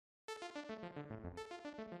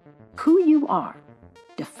Who you are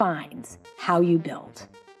defines how you build.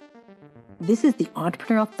 This is the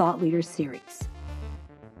Entrepreneurial Thought Leaders Series,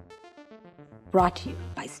 brought to you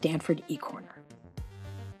by Stanford eCorner.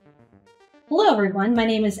 Hello, everyone. My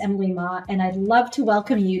name is Emily Ma, and I'd love to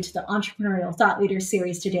welcome you to the Entrepreneurial Thought Leaders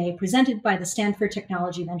Series today, presented by the Stanford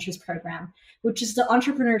Technology Ventures Program, which is the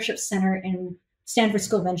Entrepreneurship Center in Stanford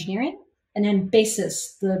School of Engineering, and then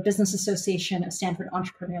BASIS, the Business Association of Stanford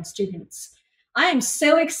Entrepreneurial Students. I am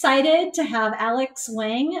so excited to have Alex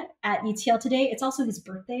Wang at ETL today. It's also his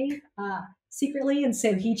birthday, secretly, and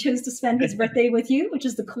so he chose to spend his birthday with you, which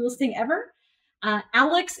is the coolest thing ever.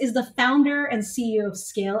 Alex is the founder and CEO of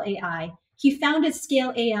Scale AI. He founded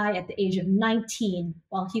Scale AI at the age of 19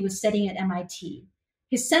 while he was studying at MIT.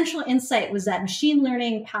 His central insight was that machine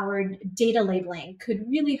learning-powered data labeling could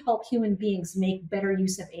really help human beings make better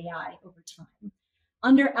use of AI over time.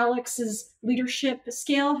 Under Alex's leadership,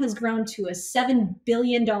 Scale has grown to a $7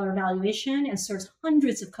 billion valuation and serves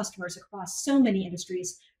hundreds of customers across so many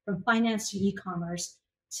industries, from finance to e-commerce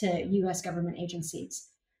to US government agencies.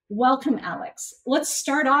 Welcome, Alex. Let's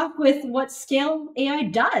start off with what Scale AI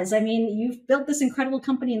does. I mean, you've built this incredible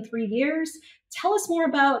company in 3 years. Tell us more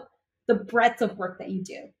about the breadth of work that you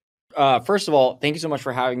do. First of all, thank you so much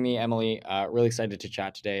for having me, Emily. Really excited to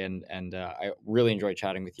chat today, and I really enjoyed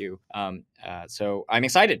chatting with you. So I'm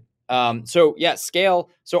excited. Scale.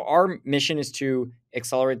 So our mission is to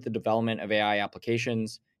accelerate the development of AI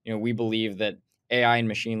applications. We believe that AI and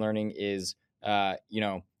machine learning is,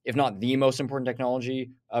 if not the most important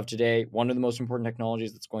technology of today, one of the most important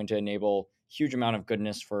technologies that's going to enable huge amount of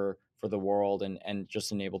goodness for the world and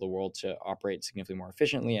just enable the world to operate significantly more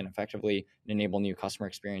efficiently and effectively and enable new customer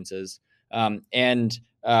experiences.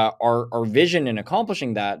 Our vision in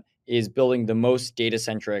accomplishing that is building the most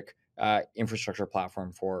data-centric infrastructure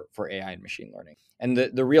platform for AI and machine learning. And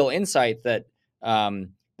the real insight that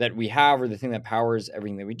we have, or the thing that powers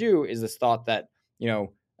everything that we do, is this thought that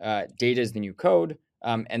data is the new code,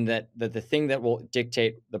 and that the thing that will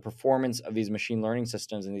dictate the performance of these machine learning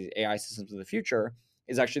systems and these AI systems of the future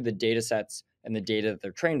is actually the data sets and the data that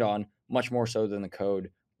they're trained on, much more so than the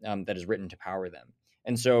code that is written to power them.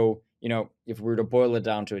 And so, if we were to boil it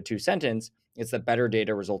down to a 2-sentence, it's that better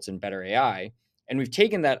data results in better AI. And we've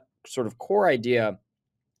taken that sort of core idea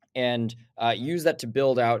and used that to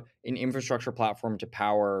build out an infrastructure platform to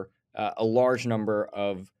power a large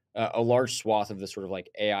swath of the sort of like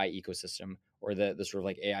AI ecosystem, or the sort of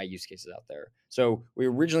like AI use cases out there. So we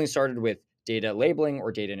originally started with data labeling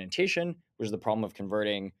or data annotation, which is the problem of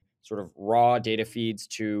converting sort of raw data feeds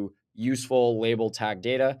to useful label tag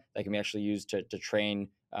data that can be actually used to train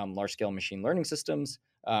large-scale machine learning systems.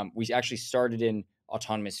 We actually started in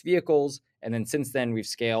autonomous vehicles, and then since then we've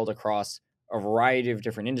scaled across a variety of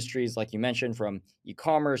different industries, like you mentioned, from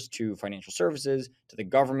e-commerce to financial services to the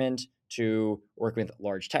government to working with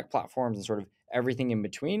large tech platforms and sort of everything in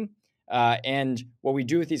between. And what we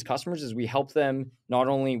do with these customers is we help them not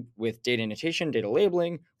only with data annotation, data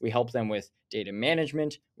labeling, we help them with data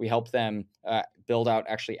management, we help them build out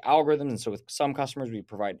actually algorithms. And so with some customers, we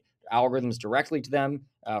provide algorithms directly to them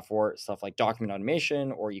for stuff like document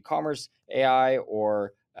automation or e-commerce AI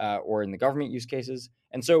or in the government use cases.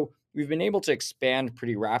 And so we've been able to expand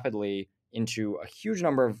pretty rapidly into a huge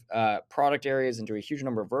number of product areas, into a huge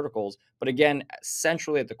number of verticals. But again,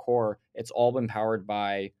 centrally at the core, it's all been powered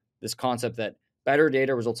by this concept that better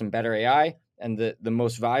data results in better AI. And the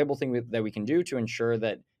most valuable thing that we can do to ensure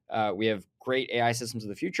that we have great AI systems of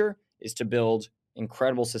the future is to build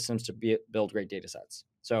incredible systems to build great data sets.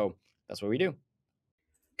 So that's what we do.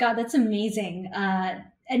 God, that's amazing.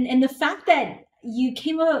 And the fact that you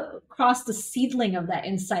came across the seedling of that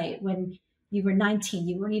insight when you were 19,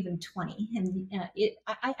 you weren't even 20. And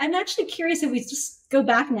I'm actually curious if we just go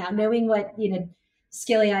back now, knowing what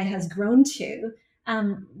Scale AI has grown to.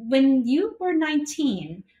 When you were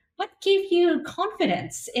 19, what gave you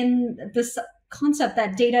confidence in this concept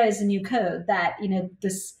that data is a new code, that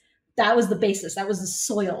that was the basis, that was the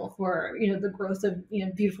soil for the growth of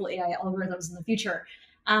beautiful AI algorithms in the future?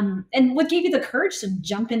 And what gave you the courage to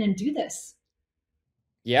jump in and do this?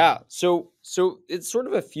 Yeah, so it's sort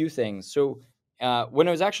of a few things. So when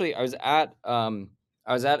I was at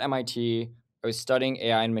MIT, I was studying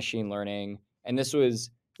AI and machine learning, and this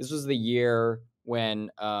was the year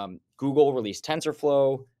when Google released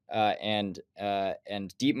TensorFlow and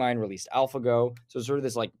DeepMind released AlphaGo. So it's sort of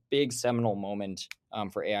this like big seminal moment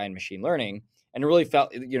for AI and machine learning, and it really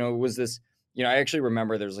felt it was this. I actually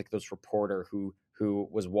remember there's like this reporter who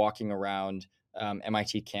was walking around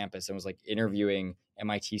MIT campus and was like interviewing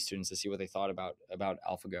MIT students to see what they thought about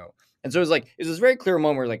AlphaGo. And so it was this very clear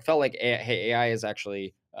moment where like felt like AI is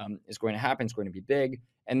actually is going to happen. It's going to be big.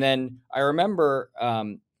 And then I remember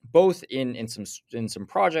both in some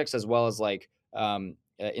projects as well as like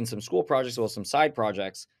in some school projects, as well as some side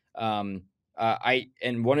projects. And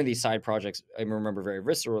one of these side projects I remember very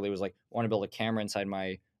viscerally was like, I want to build a camera inside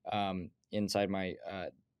my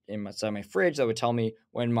fridge that would tell me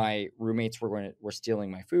when my roommates were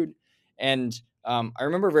stealing my food. And I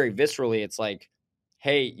remember very viscerally, it's like,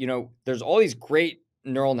 hey, there's all these great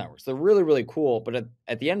neural networks. They're really, really cool. But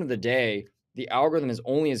at the end of the day, the algorithm is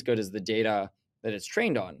only as good as the data that it's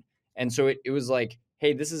trained on. And so it was like,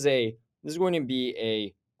 hey, this is going to be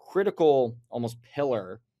a critical almost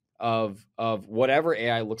pillar of whatever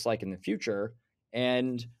AI looks like in the future.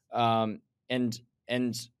 And I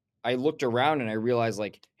looked around and I realized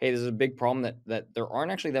like, hey, this is a big problem that there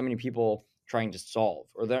aren't actually that many people trying to solve,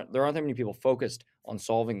 or there aren't that many people focused on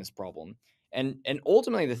solving this problem. And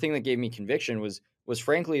ultimately the thing that gave me conviction was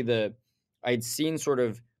frankly I'd seen sort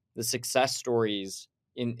of the success stories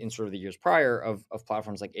in sort of the years prior of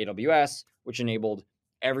platforms like AWS, which enabled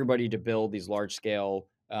everybody to build these large scale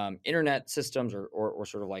internet systems or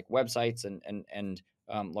sort of like websites and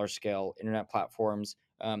large scale internet platforms.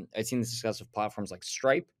 I'd seen the success of platforms like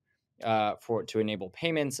Stripe to enable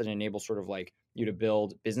payments and enable sort of like you to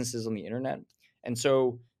build businesses on the internet. And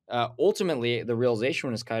so ultimately the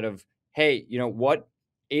realization was kind of, hey, what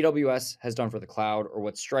AWS has done for the cloud or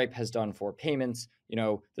what Stripe has done for payments,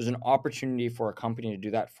 there's an opportunity for a company to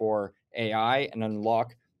do that for AI and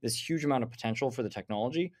unlock this huge amount of potential for the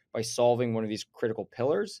technology by solving one of these critical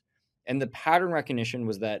pillars. And the pattern recognition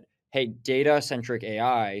was that, hey, data-centric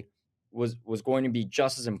AI was going to be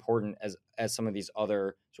just as important as some of these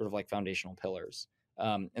other sort of like foundational pillars.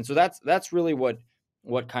 And so that's really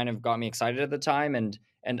what kind of got me excited at the time.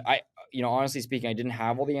 And I, honestly speaking, I didn't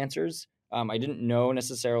have all the answers. I didn't know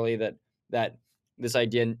necessarily that this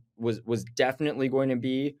idea was definitely going to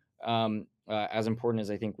be as important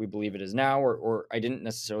as I think we believe it is now, or I didn't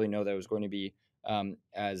necessarily know that it was going to be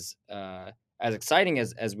as exciting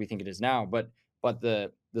as we think it is now. But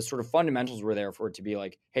the sort of fundamentals were there for it to be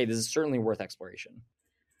like, hey, this is certainly worth exploration.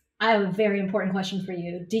 I have a very important question for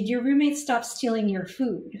you. Did your roommates stop stealing your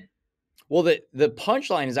food? Well, the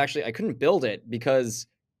punchline is actually I couldn't build it because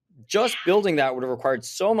just building that would have required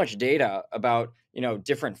so much data about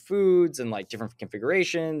different foods and like different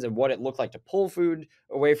configurations and what it looked like to pull food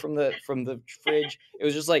away from the fridge. It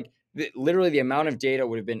was just like literally the amount of data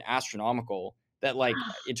would have been astronomical that like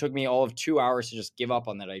it took me all of 2 hours to just give up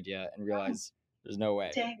on that idea and realize there's no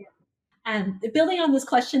way. Dang it. And building on this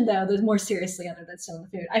question, though, there's more seriously other than stealing the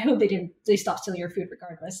food. I hope they stopped stealing your food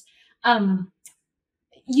regardless.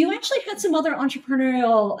 You actually had some other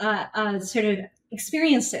entrepreneurial sort of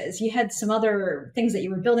experiences. You had some other things that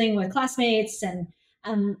you were building with classmates, and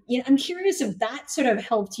I'm curious if that sort of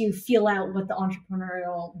helped you feel out what the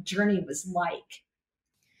entrepreneurial journey was like.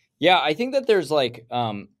 Yeah, I think that there's like,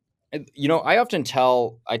 I often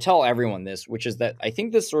tell everyone this, which is that I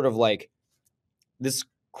think this sort of like this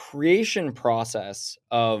creation process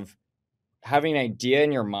of having an idea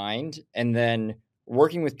in your mind and then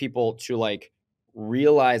working with people to like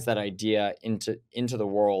realize that idea into the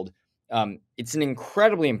world. It's an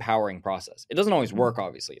incredibly empowering process. It doesn't always work,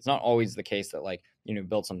 obviously. It's not always the case that like,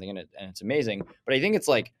 build something in it and it's amazing. But I think it's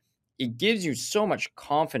like, it gives you so much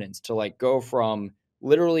confidence to like go from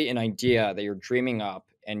literally an idea that you're dreaming up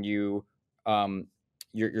and you're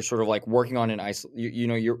sort of like working on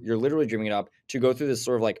you're literally dreaming it up to go through this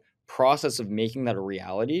sort of like process of making that a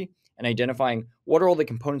reality and identifying what are all the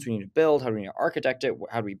components we need to build, how do we need to architect it,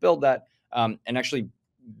 how do we build that, and actually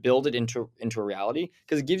build it into a reality,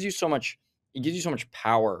 because it gives you so much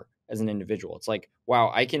power as an individual. It's like, wow,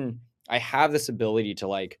 I have this ability to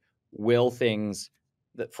like will things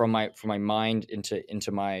that from my mind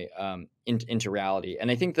into reality. And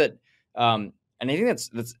I think that that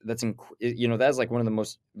is like one of the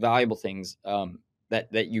most valuable things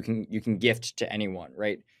that you can gift to anyone,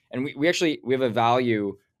 right? And we have a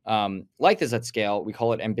value like this at scale. We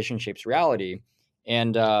call it ambition shapes reality.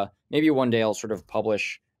 And maybe one day I'll sort of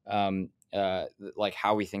publish like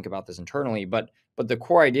how we think about this internally. But the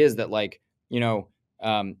core idea is that like,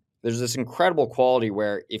 there's this incredible quality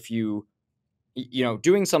where if you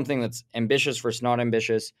doing something that's ambitious versus not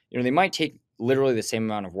ambitious, they might take literally the same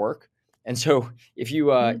amount of work. And so if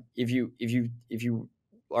you are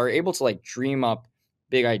able to like dream up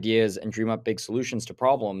big ideas and dream up big solutions to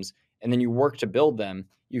problems, and then you work to build them,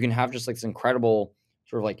 you can have just like this incredible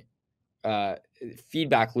sort of like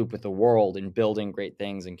feedback loop with the world and building great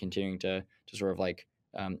things and continuing to sort of like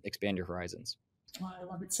expand your horizons. Oh, I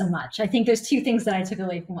love it so much. I think there's two things that I took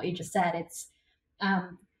away from what you just said. It's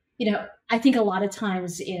I think a lot of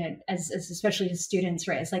times, as especially as students,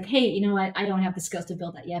 right? It's like, hey, you know what? I don't have the skills to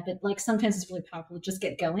build that yet, but like sometimes it's really powerful to just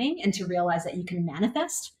get going and to realize that you can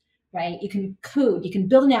manifest, right? You can code, you can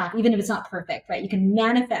build an app, even if it's not perfect, right? You can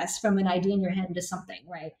manifest from an idea in your head into something,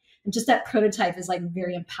 right? And just that prototype is like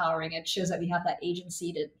very empowering. It shows that we have that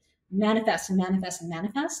agency to manifest and manifest and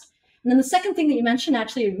manifest. And then the second thing that you mentioned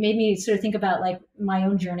actually made me sort of think about like my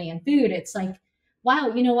own journey in food. It's like,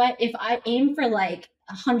 wow, you know what? If I aim for like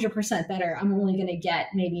 100% better, I'm only going to get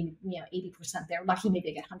maybe 80% there. Lucky, maybe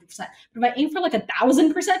I get 100%. But if I aim for like 1,000%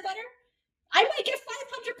 better, I might get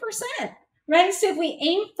 500%. Right. So if we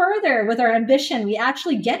aim further with our ambition, we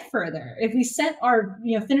actually get further. If we set our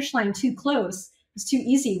finish line too close, it's too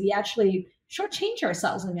easy, we actually shortchange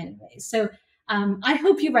ourselves in many ways. So I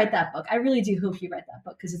hope you write that book. I really do hope you write that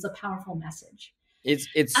book because it's a powerful message. It's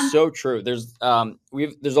so true. There's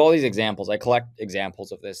all these examples. I collect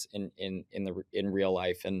examples of this in real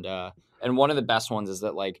life, and one of the best ones is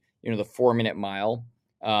that the 4-minute mile.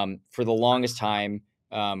 For the longest time,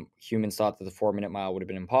 humans thought that the 4-minute mile would have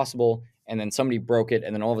been impossible, and then somebody broke it,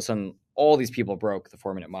 and then all of a sudden, all these people broke the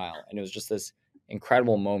 4-minute mile, and it was just this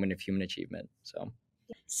incredible moment of human achievement. So.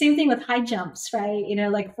 Same thing with high jumps, right?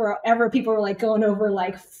 Like forever people were like going over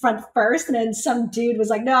like front first, and then some dude was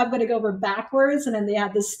like, no, I'm going to go over backwards. And then they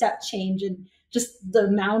had this step change and just the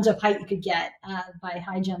amount of height you could get by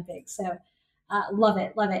high jumping. So love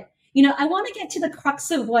it. Love it. I want to get to the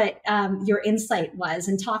crux of what your insight was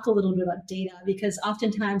and talk a little bit about data, because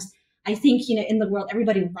oftentimes I think, in the world,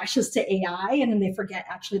 everybody rushes to AI and then they forget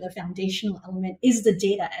actually the foundational element is the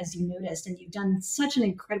data, as you noticed. And you've done such an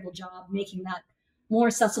incredible job making that more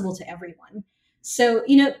accessible to everyone. So,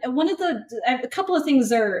 a couple of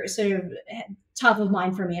things are sort of top of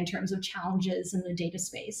mind for me in terms of challenges in the data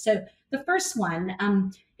space. So the first one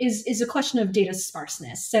is a question of data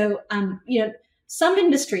sparseness. So, some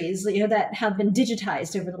industries, that have been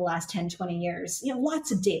digitized over the last 10, 20 years,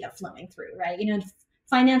 lots of data flowing through, right?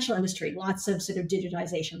 Financial industry, lots of sort of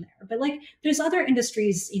digitization there. But there's other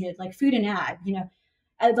industries, like food and ag,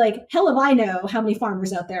 hell if I know how many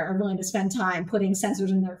farmers out there are willing to spend time putting sensors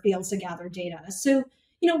in their fields to gather data. So,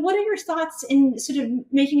 what are your thoughts in sort of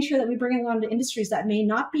making sure that we bring along the industries that may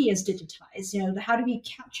not be as digitized? How do we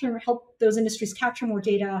help those industries capture more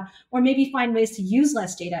data, or maybe find ways to use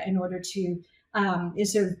less data in order to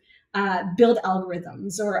build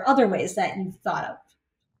algorithms or other ways that you've thought of?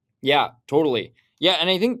 Yeah, totally. Yeah,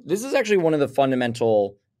 and I think this is actually one of the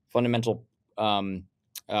fundamental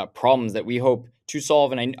problems that we hope to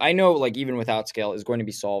solve, and I know even without scale is going to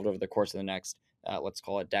be solved over the course of the next let's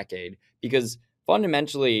call it decade, because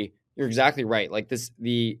fundamentally you're exactly right.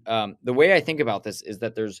 The way I think about this is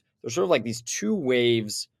that there's sort of these two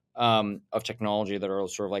waves of technology that are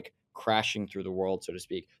sort of crashing through the world, so to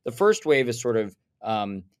speak. The first wave is sort of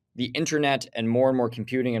the internet and more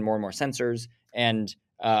computing and more sensors, and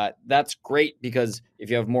that's great because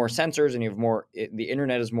if you have more sensors and you have more, the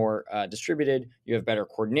internet is more distributed, you have better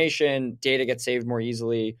coordination, data gets saved more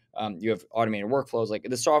easily, you have automated workflows.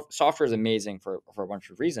 The software is amazing for a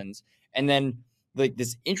bunch of reasons. And then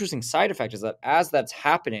this interesting side effect is that as that's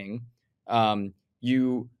happening,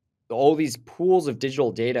 all these pools of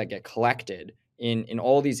digital data get collected in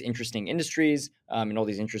all these interesting industries, in all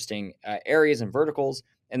these interesting areas and verticals.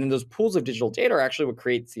 And then those pools of digital data are actually what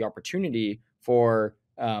creates the opportunity for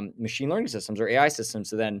machine learning systems or AI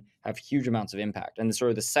systems to then have huge amounts of impact. And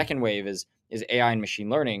the second wave is AI and machine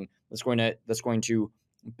learning that's going to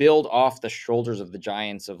build off the shoulders of the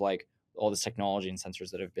giants of all this technology and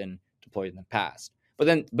sensors that have been deployed in the past. But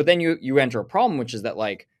then you enter a problem, which is that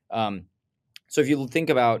so if you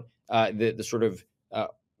think about the sort of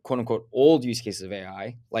quote unquote old use cases of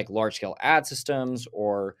AI, like large scale ad systems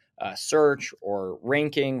or search or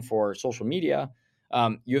ranking for social media,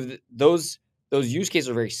 you have those use cases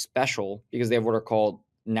are very special because they have what are called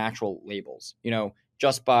natural labels.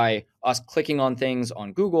 Just by us clicking on things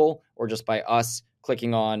on Google, or just by us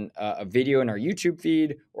clicking on a video in our YouTube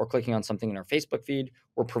feed, or clicking on something in our Facebook feed,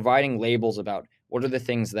 we're providing labels about what are the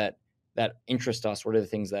things that interest us, what are the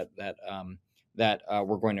things that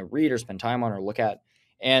we're going to read or spend time on or look at.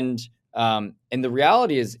 And the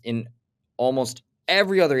reality is, in almost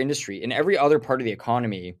every other industry, in every other part of the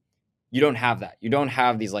economy, you don't have that. You don't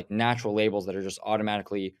have these natural labels that are just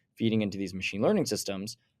automatically feeding into these machine learning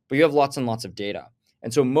systems, but you have lots and lots of data.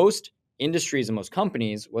 And so most industries and most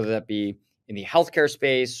companies, whether that be in the healthcare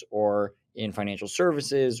space or in financial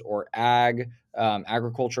services or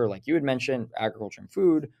agriculture, like you had mentioned, agriculture and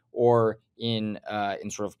food, or in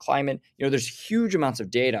sort of climate, there's huge amounts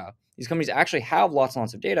of data. These companies actually have lots and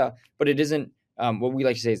lots of data, but it isn't what we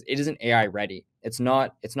like to say is it isn't AI ready. It's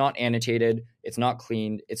not annotated. It's not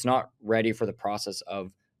cleaned. It's not ready for the process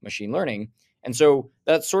of machine learning. And so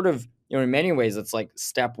that's sort of, in many ways, it's like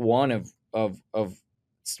step one of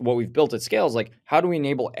what we've built at scale is like, how do we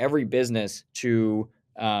enable every business to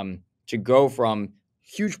go from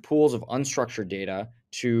huge pools of unstructured data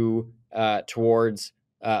to towards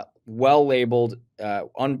well-labeled,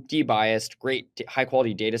 unbiased, great high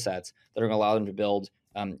quality data sets that are going to allow them to build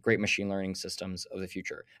great machine learning systems of the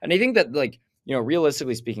future. And I think that, like,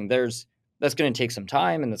 realistically speaking, that's going to take some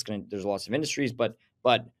time, and there's lots of industries, but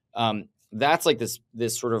that's like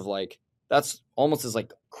this sort of like, that's almost this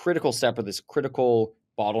like critical step, or this critical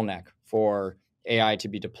bottleneck for AI to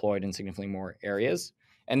be deployed in significantly more areas.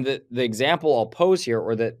 And the example I'll pose here,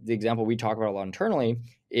 or the example we talk about a lot internally,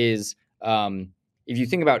 is if you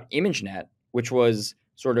think about ImageNet, which was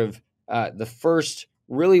sort of the first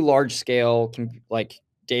really large scale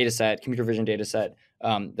data set, computer vision data set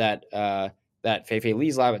that Fei-Fei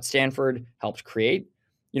Li's lab at Stanford helped create.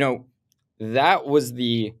 That was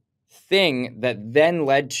the thing that then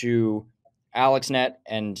led to AlexNet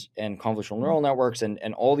and convolutional neural networks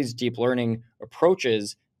and all these deep learning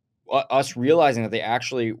approaches, us realizing that they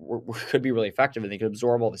actually could be really effective and they could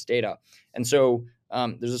absorb all this data. And so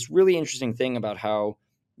there's this really interesting thing about how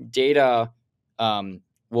data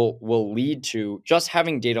will lead to, just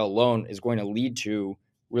having data alone is going to lead to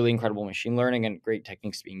really incredible machine learning and great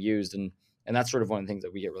techniques being used. And that's sort of one of the things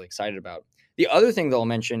that we get really excited about. The other thing that I'll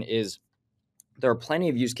mention is there are plenty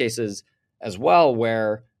of use cases as well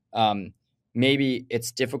where maybe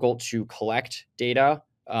it's difficult to collect data,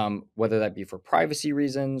 whether that be for privacy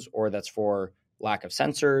reasons or that's for lack of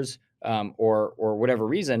sensors or whatever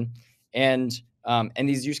reason. And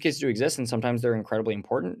these use cases do exist, and sometimes they're incredibly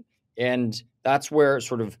important. And that's where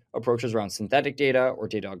sort of approaches around synthetic data or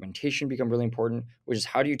data augmentation become really important, which is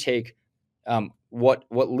how do you take what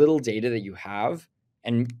little data that you have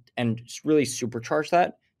and really supercharge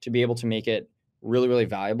that to be able to make it really, really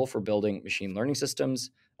valuable for building machine learning systems.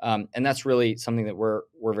 And that's really something that we're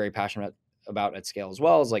very passionate about at scale as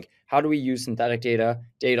well, is like, how do we use synthetic data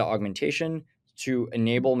augmentation to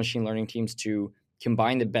enable machine learning teams to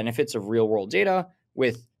combine the benefits of real world data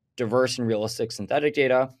with diverse and realistic synthetic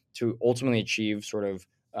data to ultimately achieve sort of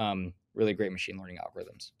really great machine learning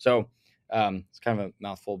algorithms. So it's kind of a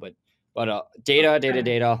mouthful, but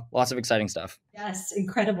data, lots of exciting stuff. Yes,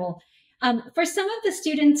 incredible. For some of the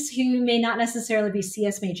students who may not necessarily be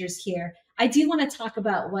CS majors here, I do want to talk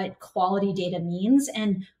about what quality data means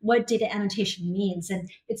and what data annotation means. And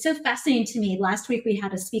it's so fascinating to me. Last week, we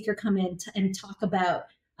had a speaker come in and talk about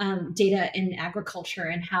data in agriculture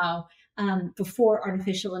and how before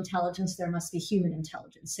artificial intelligence, there must be human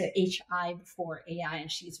intelligence. So HI before AI,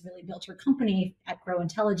 and she's really built her company at Grow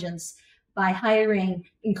Intelligence by hiring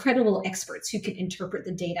incredible experts who can interpret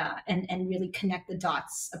the data and really connect the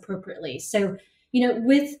dots appropriately. So,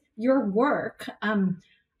 with your work,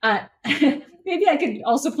 maybe I could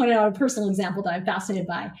also point out a personal example that I'm fascinated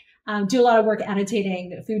by. Do a lot of work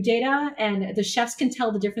annotating food data, and the chefs can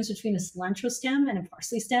tell the difference between a cilantro stem and a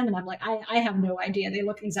parsley stem. And I'm like, I have no idea. They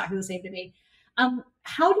look exactly the same to me.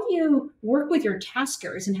 How do you work with your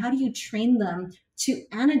taskers, and how do you train them to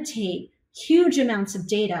annotate huge amounts of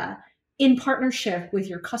data in partnership with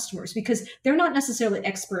your customers? Because they're not necessarily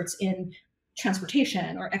experts in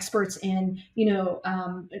transportation or experts in,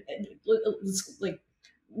 like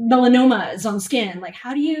melanomas on skin. Like,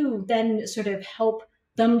 how do you then sort of help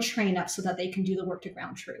them train up so that they can do the work to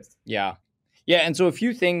ground truth? Yeah. And so a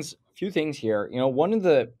few things here. One of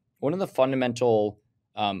the fundamental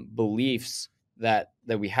beliefs that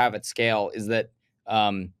we have at scale is that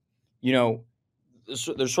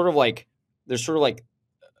there's sort of like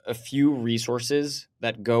a few resources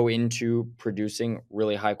that go into producing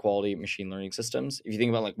really high quality machine learning systems. If you think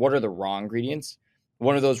about like, what are the raw ingredients?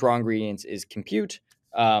 One of those raw ingredients is compute.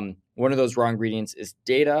 One of those raw ingredients is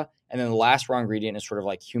data. And then the last raw ingredient is sort of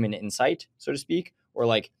like human insight, so to speak, or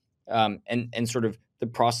like, and sort of the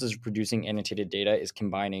process of producing annotated data is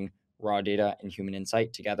combining raw data and human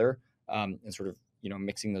insight together, and sort of,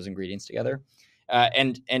 mixing those ingredients together.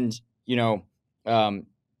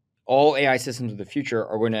 All AI systems of the future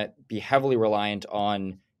are going to be heavily reliant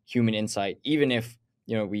on human insight, even if,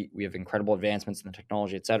 we have incredible advancements in the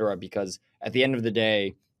technology, et cetera, because at the end of the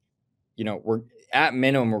day, we're at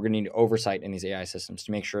minimum, we're going to need oversight in these AI systems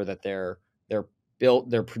to make sure that they're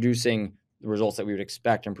producing the results that we would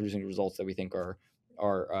expect and producing the results that we think are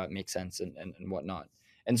make sense and whatnot.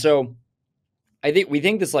 And so we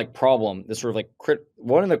think this like problem, this sort of like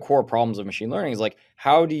one of the core problems of machine learning is like,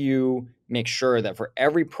 how do you make sure that for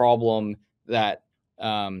every problem that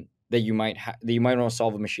that you might want to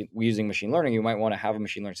solve using machine learning. You might want to have a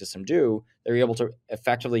machine learning system do that you're able to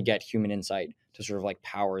effectively get human insight to sort of like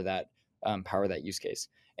power that use case.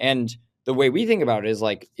 And the way we think about it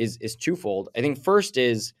is twofold. I think first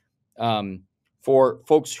is for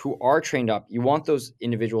folks who are trained up, you want those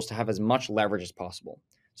individuals to have as much leverage as possible.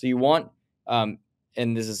 So you want, and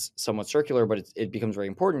this is somewhat circular, but it becomes very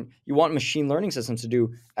important. You want machine learning systems to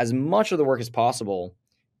do as much of the work as possible,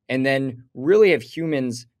 and then really have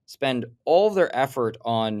humans spend all of their effort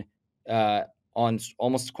on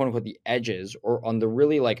almost quote unquote the edges, or on the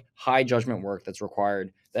really like high judgment work that's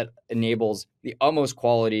required that enables the utmost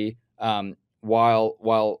quality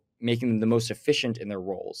while making them the most efficient in their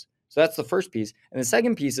roles. So that's the first piece. And the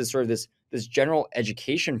second piece is sort of this general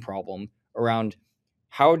education problem around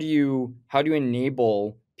how do you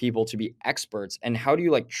enable people to be experts, and how do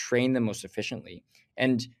you like train them most efficiently?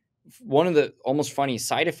 And one of the almost funny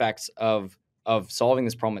side effects of solving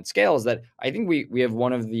this problem at scale is that I think we have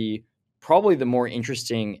one of the probably the more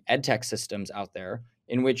interesting edtech systems out there,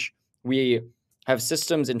 in which we have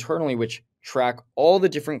systems internally which track all the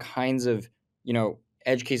different kinds of,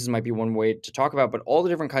 edge cases might be one way to talk about, but all the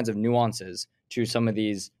different kinds of nuances to some of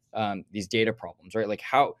these data problems, right? Like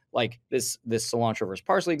how, like this cilantro versus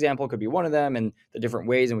parsley example could be one of them, and the different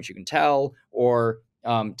ways in which you can tell, or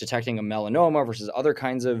detecting a melanoma versus other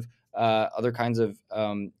kinds of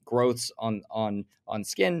growths on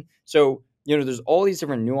skin. So there's all these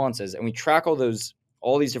different nuances, and we track all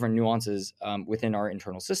these different nuances within our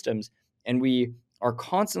internal systems, and we are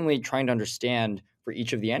constantly trying to understand for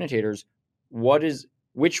each of the annotators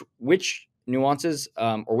which nuances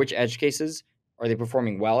or which edge cases are they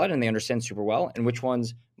performing well at and they understand super well, and which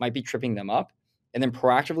ones might be tripping them up, and then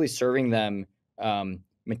proactively serving them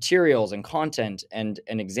materials and content and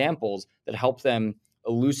examples that help them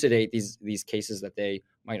elucidate these cases that they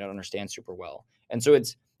might not understand super well. And so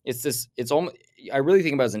I really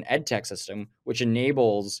think about it as an ed tech system, which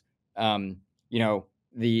enables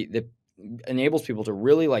enables people to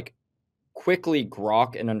really like quickly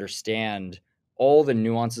grok and understand all the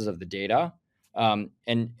nuances of the data. And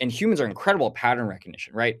humans are incredible at pattern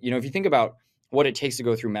recognition, right? If you think about what it takes to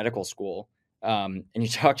go through medical school, and you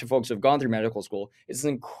talk to folks who have gone through medical school, it's an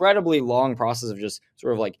incredibly long process of just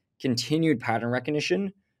sort of like continued pattern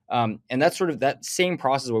recognition. And that's sort of that same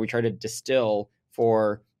process where we try to distill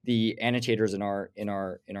for the annotators in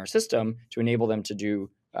our system to enable them to do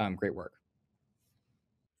great work.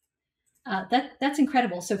 That's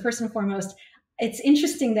incredible. So first and foremost, it's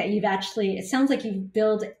interesting that it sounds like you've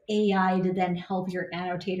built AI to then help your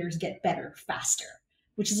annotators get better faster,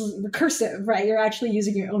 which is recursive, right? You're actually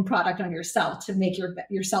using your own product on yourself to make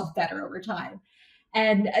yourself better over time.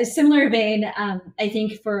 And a similar vein, I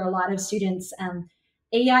think for a lot of students,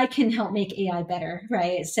 AI can help make AI better,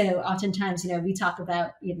 right? So oftentimes, we talk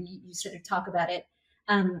about, you sort of talk about it.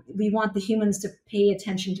 We want the humans to pay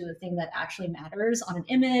attention to the thing that actually matters on an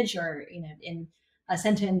image or, in a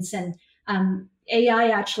sentence. And AI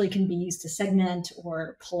actually can be used to segment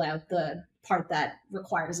or pull out the part that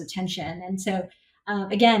requires attention. And so,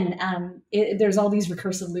 again, there's all these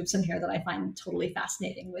recursive loops in here that I find totally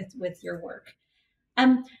fascinating with your work.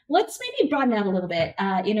 Let's maybe broaden out a little bit.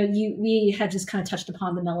 We have just kind of touched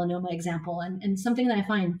upon the melanoma example, and something that I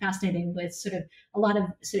find fascinating with sort of a lot of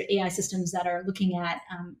sort of AI systems that are looking at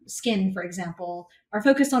skin, for example, are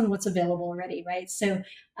focused on what's available already, right? So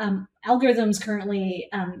algorithms currently,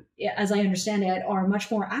 as I understand it, are much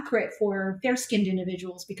more accurate for fair-skinned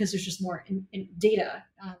individuals because there's just more in data.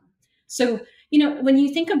 So when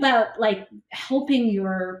you think about like helping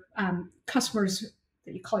your customers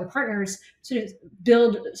that you call your partners sort of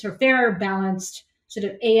build sort of fair, balanced sort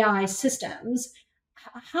of AI systems,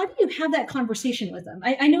 how do you have that conversation with them?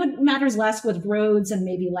 I know it matters less with roads and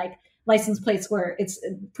maybe like license plates where it's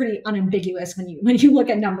pretty unambiguous when you look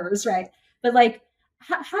at numbers, right? But like,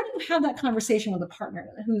 how do you have that conversation with a partner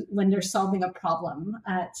when they're solving a problem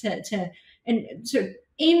to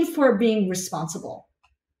aim for being responsible?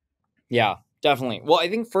 Yeah, definitely. Well, I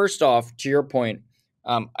think first off, to your point,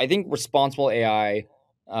 I think responsible AI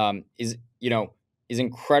is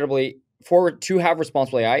incredibly, to have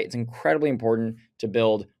responsible AI, it's incredibly important to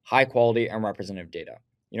build high quality and representative data.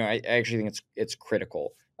 I actually think it's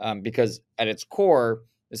critical because at its core,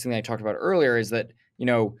 this thing that I talked about earlier is that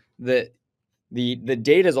the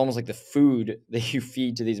data is almost like the food that you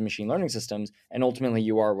feed to these machine learning systems, and ultimately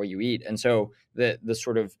you are what you eat. And so the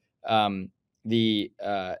sort of the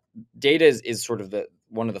data is sort of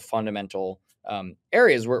one of the fundamental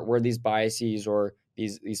areas where these biases or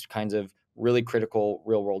these kinds of really critical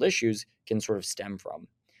real world issues can sort of stem from.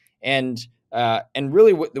 And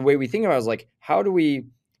really the way we think about it is like, how do we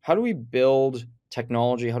build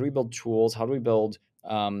technology? How do we build tools? How do we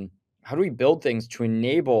build things to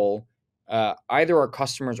enable either our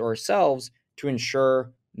customers or ourselves to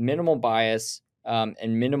ensure minimal bias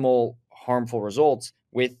and minimal harmful results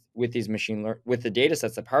with these with the data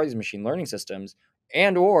sets that power these machine learning systems,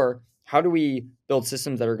 and or how do we build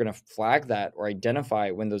systems that are going to flag that or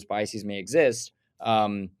identify when those biases may exist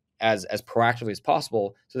as proactively as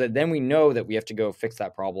possible, so that then we know that we have to go fix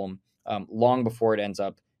that problem long before it ends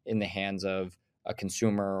up in the hands of a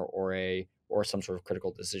consumer or some sort of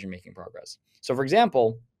critical decision making progress. So, for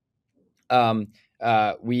example,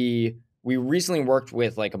 we recently worked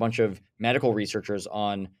with like a bunch of medical researchers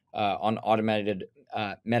on automated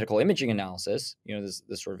medical imaging analysis. This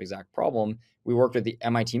sort of exact problem. We worked with the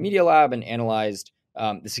MIT Media Lab and analyzed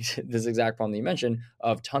this exact problem that you mentioned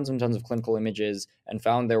of tons and tons of clinical images, and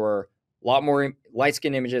found there were a lot more light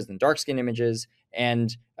skin images than dark skin images.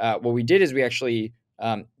 And what we did is we actually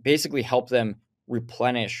basically helped them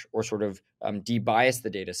replenish or sort of debias the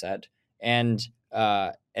data set and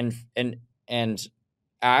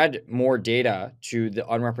add more data to the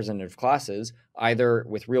unrepresentative classes, either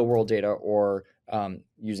with real world data or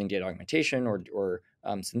using data augmentation or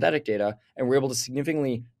synthetic data. And we're able to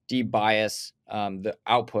significantly debias the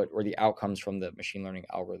output or the outcomes from the machine learning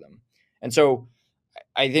algorithm. And so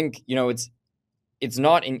I think, it's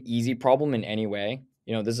not an easy problem in any way.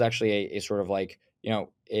 This is actually a sort of like,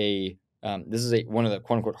 this is one of the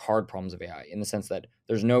quote unquote hard problems of AI, in the sense that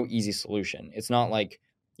there's no easy solution. It's not like,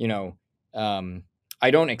 I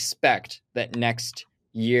don't expect that next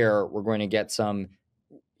year we're going to get some,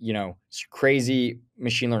 crazy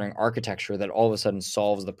machine learning architecture that all of a sudden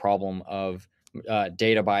solves the problem of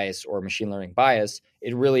data bias or machine learning bias.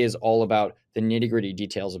 It really is all about the nitty gritty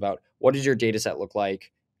details about what does your data set look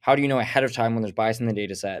like? How do you know ahead of time when there's bias in the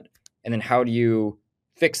data set? And then how do you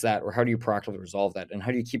fix that, or how do you proactively resolve that? And how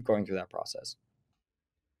do you keep going through that process?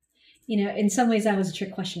 In some ways that was a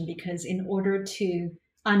trick question, because in order to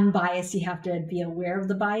unbiased, you have to be aware of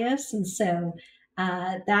the bias. And so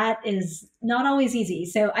that is not always easy.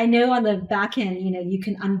 So I know on the back end, you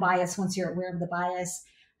can unbias once you're aware of the bias.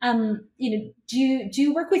 Do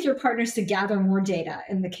you work with your partners to gather more data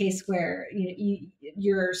in the case where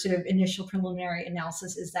your sort of initial preliminary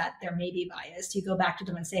analysis is that there may be bias? Do you go back to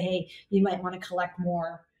them and say, hey, you might want to collect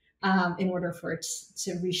more in order for it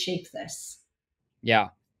to reshape this? Yeah,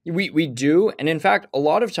 we do. And in fact, a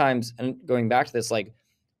lot of times, and going back to this, like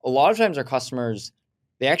a lot of times our customers,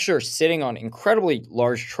 they actually are sitting on incredibly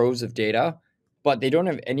large troves of data, but they don't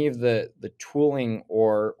have any of the tooling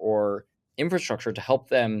or infrastructure to help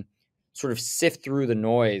them sort of sift through the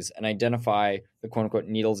noise and identify the quote unquote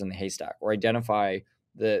needles in the haystack, or identify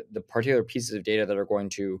the particular pieces of data that are going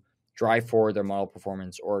to drive forward their model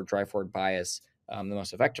performance or drive forward bias the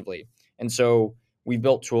most effectively. And so we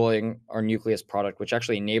built tooling, our Nucleus product, which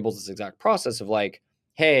actually enables this exact process of like,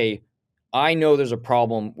 hey, I know there's a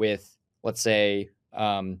problem with, let's say,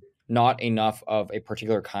 not enough of a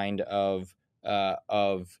particular kind of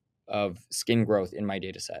skin growth in my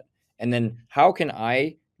data set. And then how can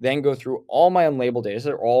I then go through all my unlabeled data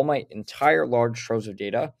set, or all my entire large troves of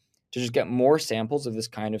data, to just get more samples of this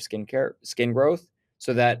kind of skin growth,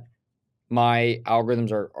 so that my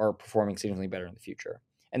algorithms are performing significantly better in the future.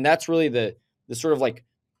 And that's really the sort of like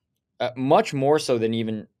much more so than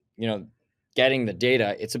even, getting the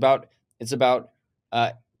data. It's about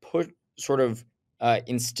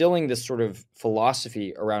instilling this sort of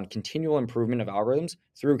philosophy around continual improvement of algorithms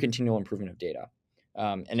through continual improvement of data.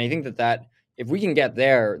 And I think that if we can get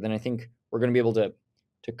there, then I think we're going to be able to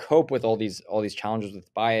cope with all these challenges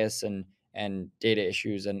with bias and data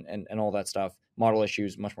issues and all that stuff, model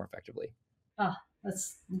issues, much more effectively. Oh,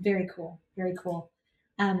 that's very cool. Very cool.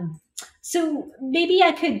 So maybe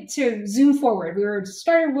I could sort of zoom forward. We were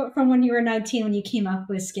started from when you were 19, when you came up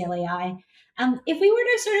with Scale AI. If we were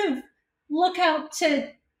to sort of look out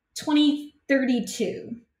to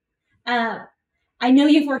 2032, I know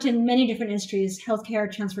you've worked in many different industries: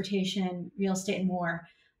 healthcare, transportation, real estate, and more.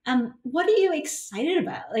 What are you excited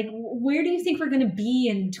about? Like, where do you think we're going to be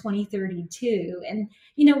in 2032? And,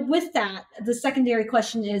 with that, the secondary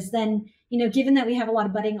question is then, given that we have a lot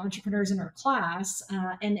of budding entrepreneurs in our class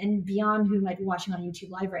and beyond who might be watching on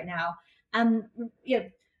YouTube Live right now,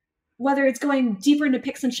 whether it's going deeper into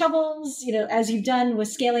picks and shovels, as you've done with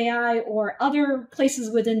Scale AI, or other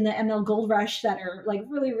places within the ML gold rush that are like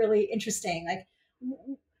really, really interesting, like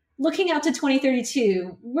looking out to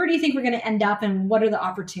 2032, where do you think we're going to end up, and what are the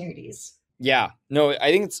opportunities? Yeah, no,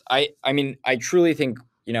 I think I truly think,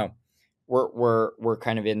 we're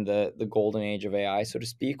kind of in the golden age of AI, so to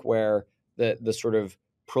speak, where the sort of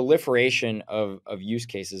proliferation of use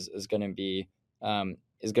cases is going to be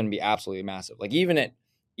is going to be absolutely massive. Like even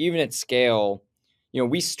at scale,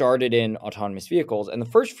 we started in autonomous vehicles, and the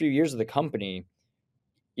first few years of the company,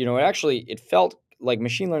 it felt like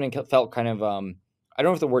machine learning felt kind of, I don't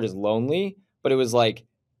know if the word is lonely, but it was like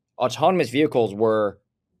autonomous vehicles were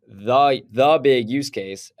the big use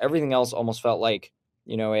case. Everything else almost felt like,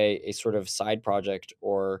 a sort of side project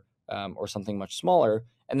or something much smaller.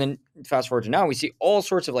 And then fast forward to now, we see all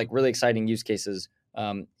sorts of like really exciting use cases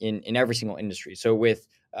in every single industry. So with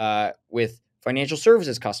financial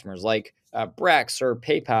services customers like Brex or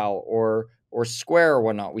PayPal or Square or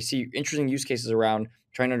whatnot, we see interesting use cases around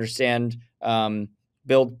trying to understand,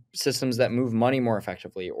 build systems that move money more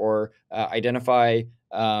effectively, or identify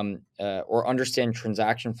or understand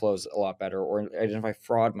transaction flows a lot better, or identify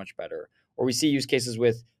fraud much better. Or we see use cases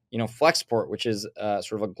with Flexport, which is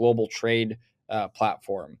sort of a global trade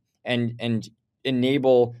platform, and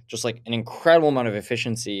enable just like an incredible amount of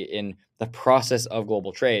efficiency in the process of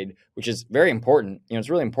global trade, which is very important. It's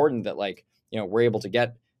really important that we're able to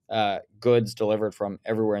get goods delivered from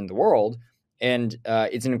everywhere in the world. And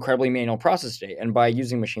it's an incredibly manual process today. And by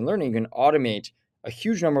using machine learning, you can automate a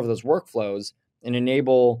huge number of those workflows and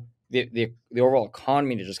enable the overall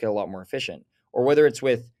economy to just get a lot more efficient. Or whether it's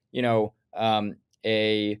with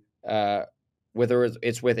whether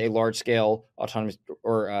it's with a large scale autonomous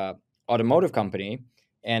or automotive company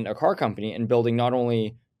and a car company, and building not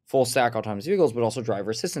only full stack autonomous vehicles but also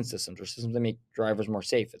driver assistance systems or systems that make drivers more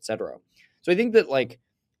safe, etc. So I think that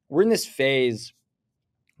we're in this phase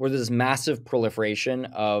where there's this massive proliferation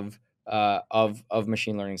of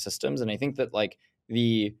machine learning systems, and I think that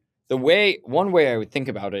one way I would think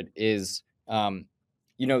about it is the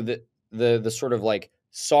sort of like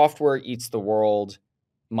software eats the world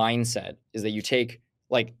mindset is that you think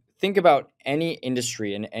about any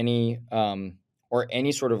industry and any or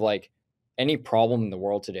any sort of any problem in the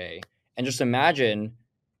world today, and just imagine,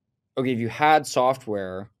 okay, if you had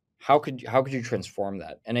software, how could you transform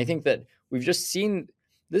that? And I think that we've just seen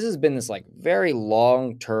this has been this very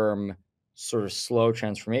long-term sort of slow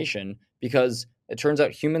transformation, because it turns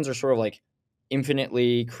out humans are sort of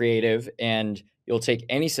infinitely creative, and you'll take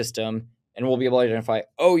any system and we'll be able to identify,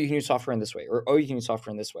 oh, you can use software in this way, or oh, you can use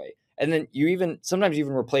software in this way. And then you sometimes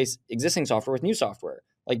replace existing software with new software.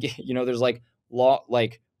 There's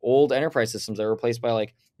old enterprise systems that are replaced by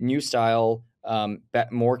new style,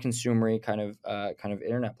 more consumery kind of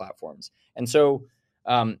internet platforms. And so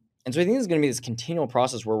I think this is going to be this continual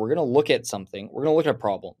process where we're going to look at something, we're going to look at a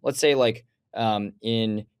problem. Let's say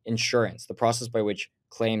in insurance, the process by which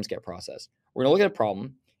claims get processed. We're going to look at a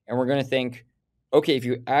problem and we're going to think, okay, if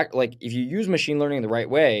you use machine learning in the right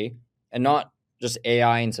way, and not just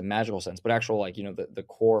AI in some magical sense, but actual the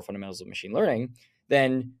core fundamentals of machine learning,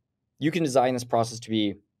 then you can design this process to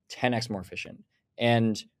be 10x more efficient.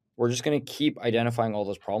 And we're just going to keep identifying all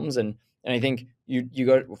those problems. And I think you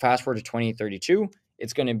go fast forward to 2032,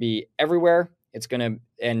 it's going to be everywhere. It's going to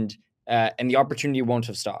and the opportunity won't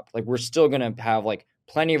have stopped. We're still going to have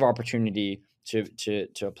plenty of opportunity to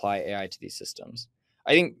apply AI to these systems.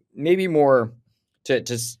 I think maybe more to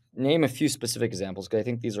name a few specific examples, because I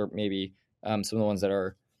think these are maybe some of the ones that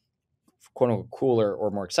are quote unquote cooler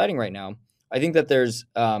or more exciting right now. I think that there's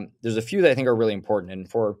a few that I think are really important, and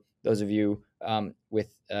for those of you who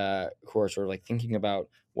are sort of thinking about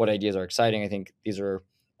what ideas are exciting, I think these are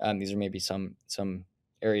maybe some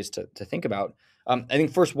areas to think about. I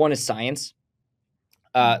think first one is science.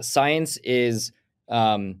 Science is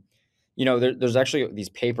there's actually these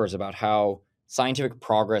papers about how scientific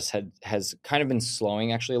progress has kind of been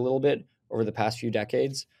slowing actually a little bit over the past few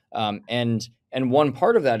decades. And one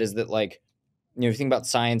part of that is that if you think about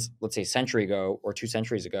science, let's say a century ago or 2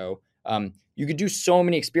 centuries ago, you could do so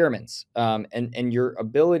many experiments, and your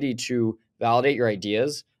ability to validate your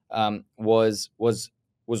ideas was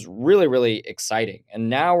really, really exciting. And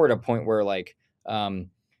now we're at a point where a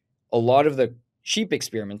lot of the cheap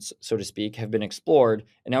experiments, so to speak, have been explored,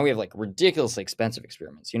 and now we have ridiculously expensive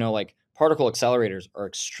experiments. Particle accelerators are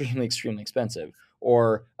extremely, extremely expensive,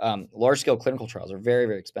 or large-scale clinical trials are very,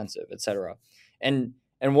 very expensive, et cetera. And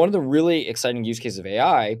one of the really exciting use cases of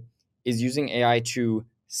AI is using AI to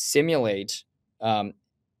simulate,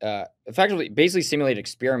 basically simulate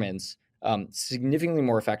experiments significantly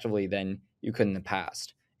more effectively than you could in the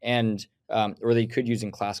past, and or they could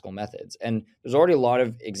using classical methods. And there's already a lot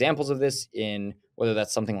of examples of this, in whether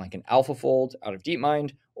that's something like an AlphaFold out of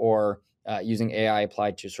DeepMind, or using AI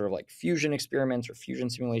applied to sort of fusion experiments or fusion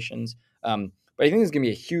simulations. But I think this is going to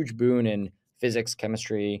be a huge boon in physics,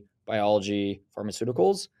 chemistry, biology,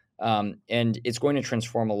 pharmaceuticals, and it's going to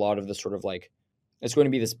transform a lot of the sort of it's going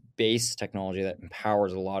to be this base technology that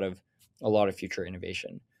empowers a lot of future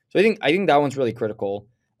innovation. So I think that one's really critical.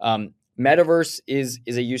 Metaverse is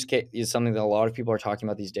a use case, is something that a lot of people are talking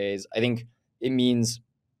about these days. I think it means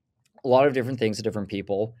a lot of different things to different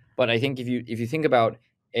people. But I think if you think about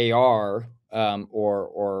AR,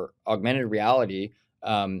 or augmented reality,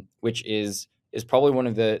 which is probably one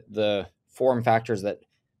of the form factors that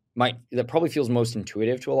probably feels most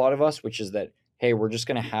intuitive to a lot of us, which is that, hey, we're just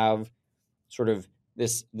going to have sort of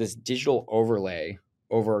this digital overlay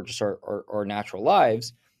over just our natural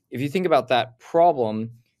lives. If you think about that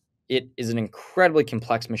problem, it is an incredibly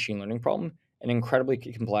complex machine learning problem, an incredibly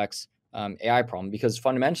complex AI problem, because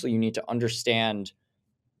fundamentally you need to understand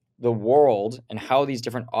the world and how these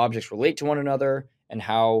different objects relate to one another, and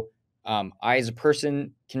how I as a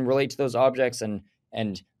person can relate to those objects, and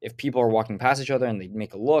if people are walking past each other and they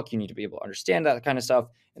make a look, you need to be able to understand that kind of stuff.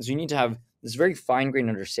 And so you need to have this very fine-grained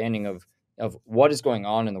understanding of what is going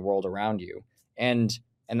on in the world around you. And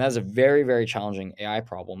that's a very, very challenging AI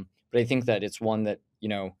problem. But I think that it's one that,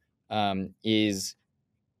 is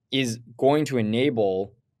going to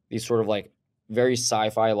enable these sort of like very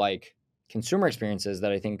sci-fi like consumer experiences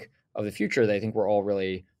that I think of the future, that I think we're all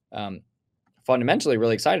really fundamentally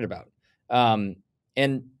really excited about. And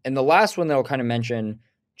the last one that I'll kind of mention,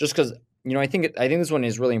 just because I think this one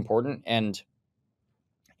is really important, and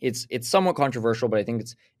it's somewhat controversial, but I think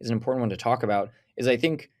it's an important one to talk about, is I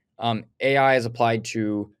think AI is applied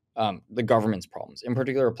to the government's problems, in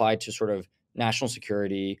particular applied to sort of national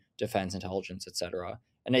security, defense, intelligence, et cetera.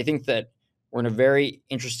 And I think that we're in a very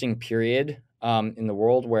interesting period in the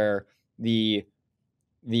world where the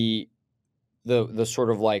sort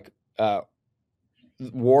of like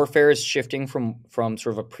warfare is shifting from sort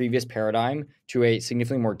of a previous paradigm to a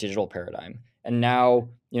significantly more digital paradigm. And now,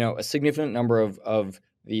 a significant number of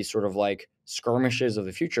these sort of like skirmishes of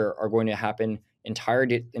the future are going to happen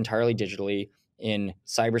entirely digitally in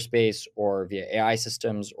cyberspace, or via AI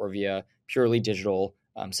systems, or via purely digital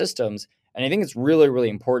systems. And I think it's really, really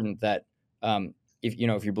important that if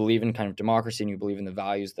you believe in kind of democracy and you believe in the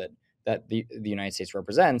values that the United States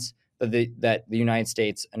represents, that the United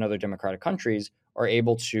States and other democratic countries are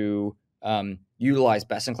able to utilize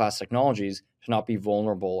best-in-class technologies to not be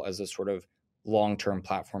vulnerable as a sort of long-term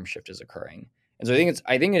platform shift is occurring. And so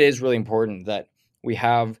I think it is really important that we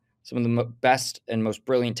have some of the best and most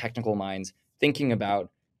brilliant technical minds thinking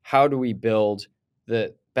about how do we build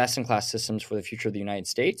the best-in-class systems for the future of the United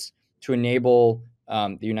States to enable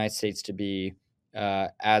the United States to be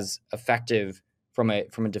as effective from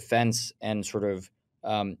a defense and sort of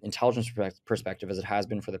intelligence perspective as it has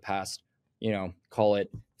been for the past, call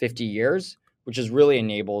it 50 years, which has really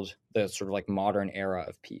enabled the sort of like modern era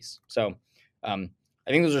of peace. So I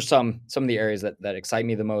think those are some of the areas that excite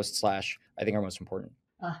me the most / I think are most important.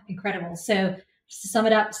 Incredible. So just to sum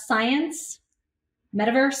it up, science,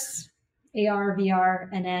 metaverse, AR, VR,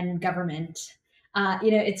 and then government.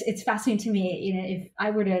 It's fascinating to me. If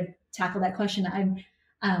I were to tackle that question,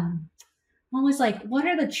 I'm always like, what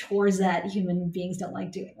are the chores that human beings don't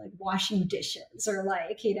like doing? Like washing dishes, or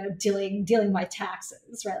like, dealing my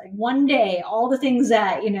taxes, right? Like one day, all the things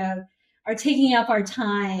that, are taking up our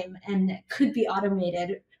time and could be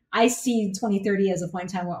automated. I see 2030 as a point in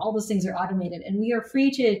time where all those things are automated, and we are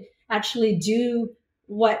free to actually do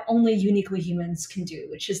what only uniquely humans can do,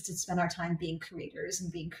 which is to spend our time being creators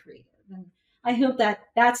and being creative. And I hope that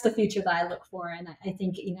that's the future that I look for. And I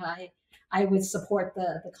think, I would support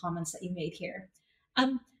the comments that you made here.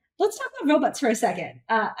 Let's talk about robots for a second.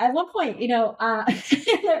 At one point, in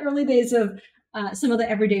the early days of some of the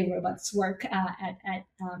everyday robots work at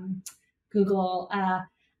Google,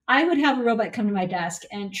 I would have a robot come to my desk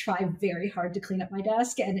and try very hard to clean up my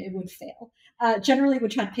desk, and it would fail. Generally, it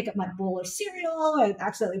would try to pick up my bowl of cereal and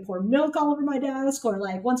accidentally pour milk all over my desk, or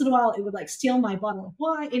like once in a while, it would like steal my bottle of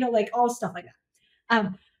wine, like all stuff like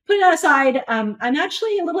that. Putting that aside, I'm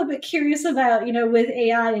actually a little bit curious about, with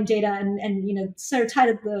AI and data and sort of tied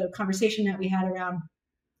to the conversation that we had around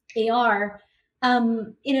AR,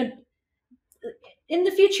 in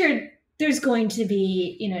the future, there's going to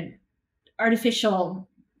be, artificial,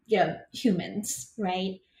 humans,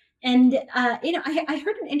 right? And, I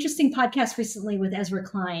heard an interesting podcast recently with Ezra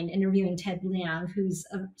Klein interviewing Ted Liang, who's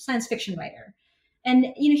a science fiction writer. And,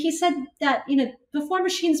 he said that, before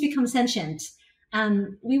machines become sentient,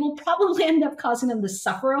 we will probably end up causing them to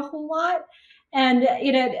suffer a whole lot. And,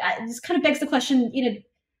 this kind of begs the question,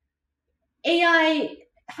 AI,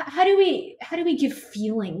 how do we give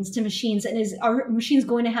feelings to machines? And are machines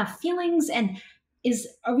going to have feelings? And is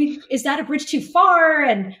that a bridge too far?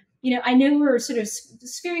 And, I know we're sort of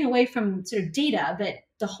steering away from sort of data, but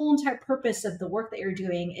the whole entire purpose of the work that you're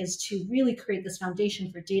doing is to really create this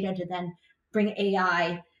foundation for data to then bring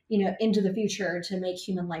AI, into the future to make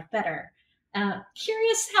human life better.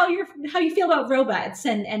 Curious how you feel about robots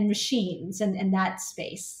and machines and that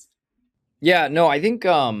space. Yeah, no, I think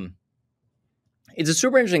it's a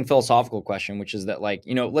super interesting philosophical question, which is that, like,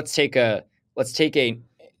 let's take a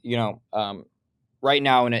right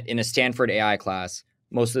now in a Stanford AI class,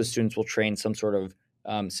 most of the students will train some sort of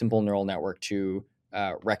simple neural network to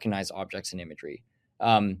recognize objects in imagery.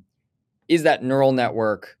 Is that neural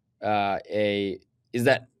network does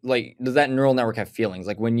that neural network have feelings?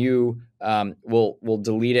 Like when you will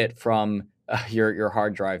delete it from your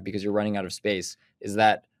hard drive because you're running out of space, does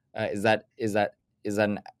that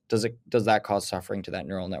cause suffering to that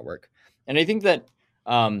neural network? And I think that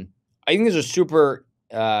these are super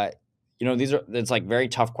it's like very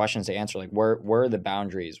tough questions to answer. Like where are the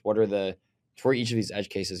boundaries? What are the, for each of these edge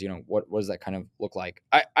cases, what does that kind of look like?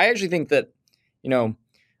 I actually think that,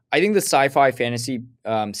 I think the sci-fi fantasy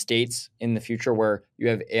states in the future where you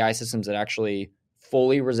have AI systems that actually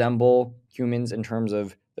fully resemble humans in terms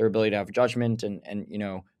of their ability to have judgment and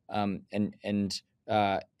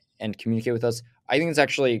communicate with us, I think it's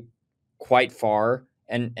actually quite far.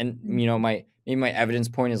 And my evidence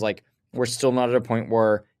point is, like, we're still not at a point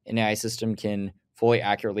where an AI system can fully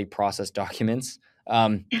accurately process documents,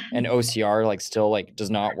 and OCR still does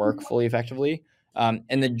not work fully effectively.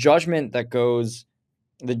 And the judgment that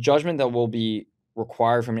will be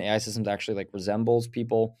required from an AI system that actually resembles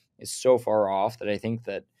people is so far off that I think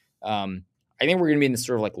that we're going to be in this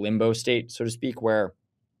sort of limbo state, so to speak, where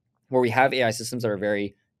we have AI systems that are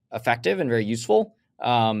very effective and very useful,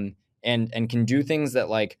 and can do things that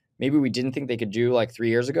maybe we didn't think they could do 3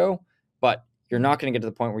 years ago, but you're not going to get to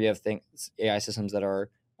the point where you have AI systems that are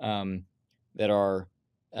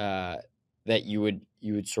that you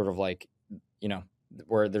would sort of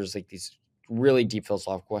where there's these really deep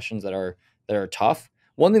philosophical questions that are tough.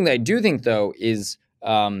 One thing that I do think, though, is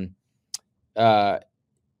going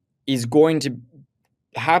to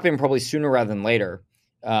happen probably sooner rather than later,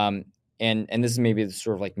 and this is maybe the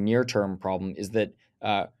sort of near term problem, is that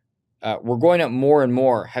we're going to more and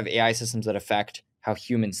more have AI systems that affect how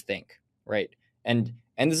humans think, right? And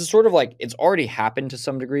this is sort of it's already happened to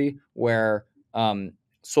some degree, where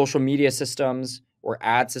social media systems or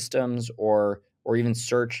ad systems or even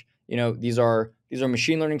search, these are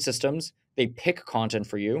machine learning systems. They pick content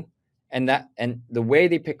for you, and the way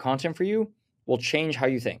they pick content for you will change how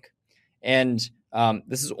you think. And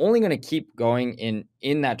this is only going to keep going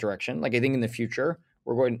in that direction. I think in the future,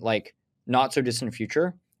 we're going, not so distant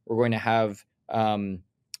future, we're going to have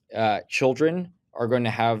children are going to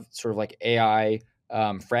have sort of AI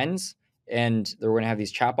friends, and they're going to have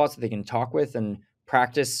these chatbots that they can talk with and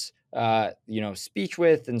practice speech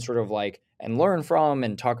with, and sort of and learn from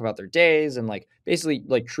and talk about their days, and basically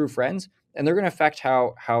true friends. And they're going to affect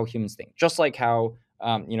how humans think, just like how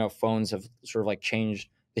phones have sort of changed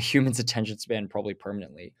the human's attention span probably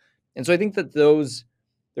permanently. And so I think that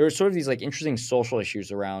there are sort of these interesting social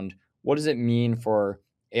issues around what does it mean for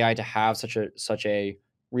AI to have such a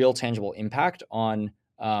real tangible impact on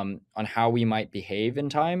how we might behave in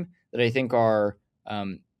time, that I think are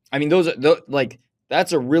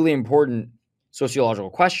that's a really important sociological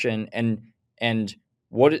question, and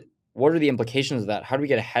what are the implications of that? How do we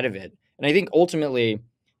get ahead of it? And I think ultimately,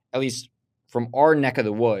 at least from our neck of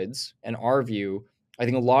the woods and our view, I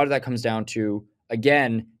think a lot of that comes down to,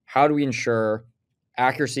 again, how do we ensure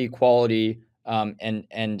accuracy, quality,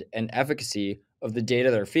 and efficacy of the data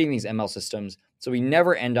that are feeding these ML systems, so we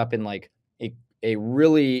never end up in a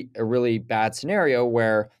really bad scenario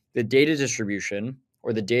where the data distribution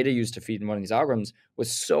or the data used to feed in one of these algorithms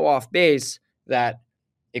was so off base that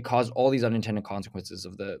it caused all these unintended consequences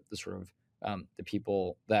of the sort of the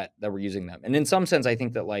people that were using them. And in some sense, I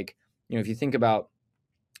think that if you think about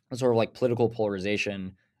sort of political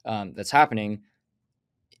polarization that's happening,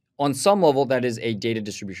 on some level, that is a data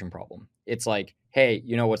distribution problem. It's hey,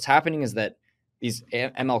 what's happening is that these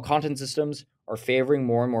ML content systems are favoring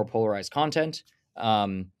more and more polarized content,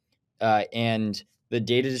 and the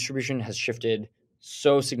data distribution has shifted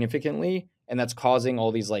so significantly, and that's causing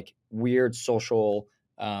all these weird social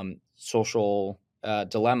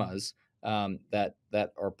dilemmas that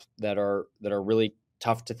are really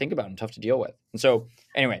tough to think about and tough to deal with. And so,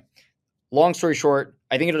 anyway, long story short,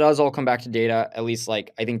 I think it does all come back to data. At least, I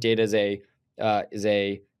think data is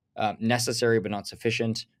a necessary but not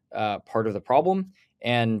sufficient part of the problem.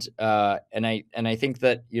 And I think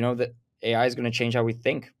that that AI is going to change how we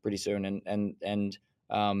think pretty soon, and we're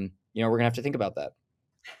going to have to think about that.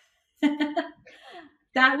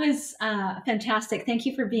 That was fantastic. Thank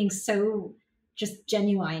you for being so just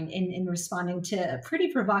genuine in responding to a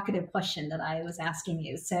pretty provocative question that I was asking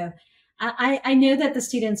you. So I know that the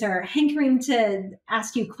students are hankering to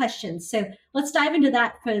ask you questions. So let's dive into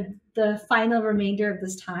that for the final remainder of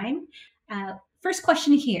this time. First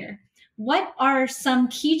question here. What are some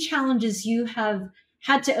key challenges you have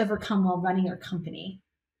had to overcome while running your company?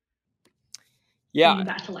 Yeah.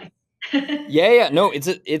 Back to life. Yeah. No,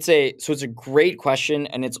 it's a great question,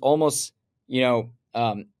 and it's almost,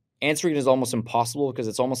 answering it is almost impossible, because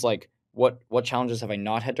it's almost like what challenges have I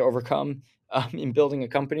not had to overcome in building a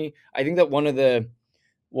company? I think that one of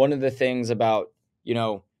the things about,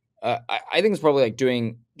 I think it's probably like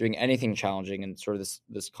doing anything challenging, and sort of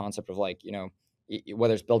this concept of like,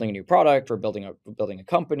 whether it's building a new product or building a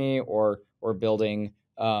company or building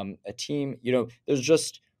a team, there's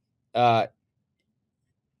just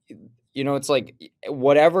it's like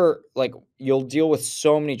whatever, like you'll deal with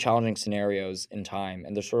so many challenging scenarios in time,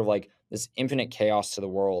 and there's sort of like this infinite chaos to the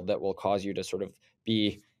world that will cause you to sort of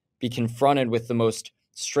be confronted with the most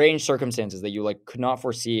strange circumstances that you like could not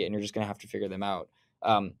foresee, and you're just going to have to figure them out.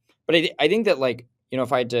 But I think that, like,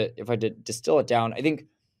 if I had to distill it down, I think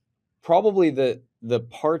probably the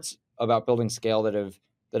parts about building scale that have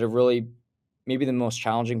really maybe the most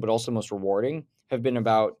challenging but also most rewarding have been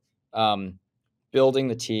about building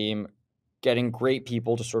the team, getting great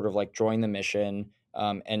people to sort of like join the mission,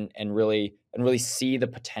 and really see the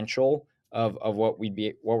potential of what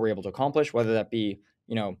we're able to accomplish, whether that be,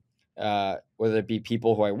 whether it be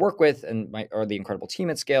people who I work with or the incredible team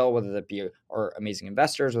at scale, whether that be our amazing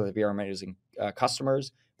investors, whether it be our amazing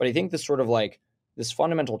customers. But I think this sort of like this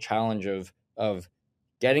fundamental challenge of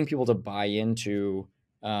getting people to buy into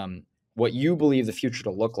what you believe the future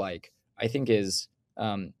to look like, I think is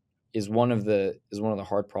one of the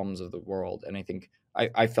hard problems of the world. And I think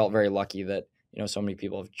I felt very lucky that, so many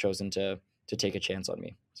people have chosen to take a chance on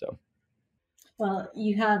me. So. Well,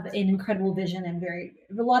 you have an incredible vision and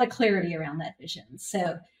a lot of clarity around that vision.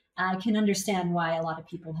 So I can understand why a lot of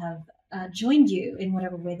people have joined you in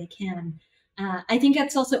whatever way they can. I think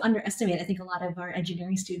that's also underestimated. I think a lot of our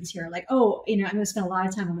engineering students here are like, oh, I'm going to spend a lot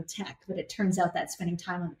of time on the tech, but it turns out that spending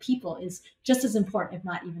time on the people is just as important, if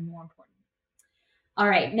not even more important. All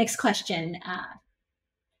right, next question.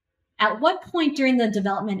 At what point during the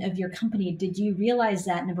development of your company did you realize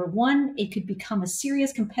that, number one, it could become a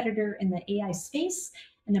serious competitor in the AI space,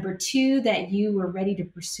 and number two, that you were ready to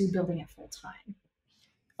pursue building it full time?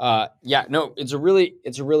 Yeah, no, it's a really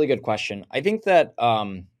good question. I think that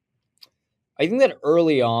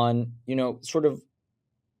early on, sort of,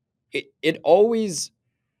 it always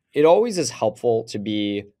is helpful to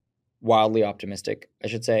be wildly optimistic, I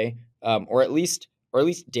should say, or at least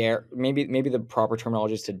dare. Maybe the proper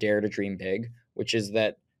terminology is to dare to dream big, which is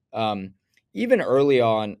that even early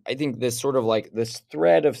on, I think this sort of like this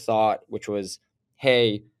thread of thought, which was,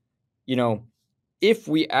 hey, if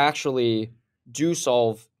we actually do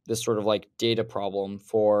solve this sort of like data problem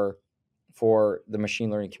for the machine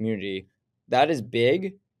learning community, that is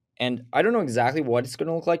big. And I don't know exactly what it's going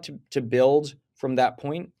to look like to build from that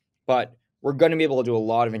point, but we're going to be able to do a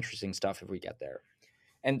lot of interesting stuff if we get there.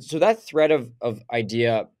 And so that thread of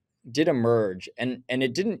idea did emerge, and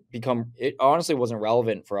it honestly wasn't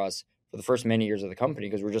relevant for us for the first many years of the company,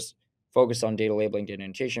 because we're just focused on data labeling, data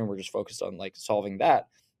annotation. We're just focused on like solving that.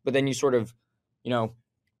 But then you sort of,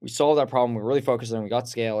 we solved that problem. We really focused on it, we got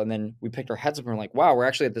scale, and then we picked our heads up and we're like, wow, we're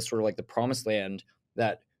actually at this sort of like the promised land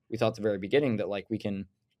that we thought at the very beginning, that like we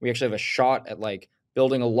actually have a shot at like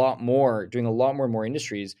building a lot more, doing a lot more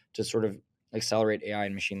industries to sort of accelerate AI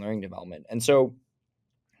and machine learning development. And so,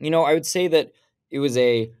 I would say that it was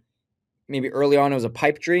maybe early on it was a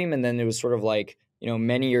pipe dream, and then it was sort of like,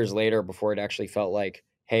 many years later before it actually felt like,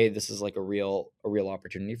 hey, this is like a real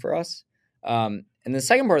opportunity for us. And the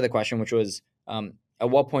second part of the question, which was, at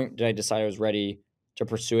what point did I decide I was ready to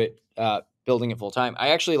pursue it, building it full time? I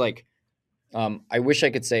actually I wish I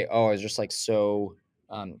could say, oh, I was just like so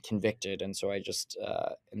convicted, and so I just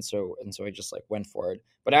I just like went for it.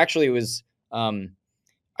 But actually, it was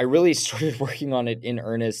I really started working on it in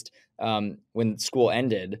earnest when school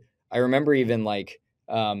ended. I remember even like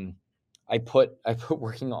I put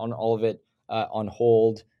working on all of it on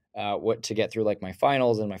hold, what to get through like my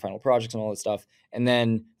finals and my final projects and all that stuff. And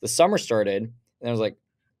then the summer started, and I was like,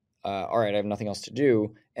 all right, I have nothing else to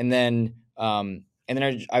do. And then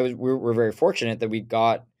we're very fortunate that we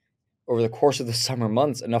got, over the course of the summer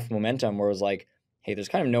months, enough momentum where it was like, hey, there's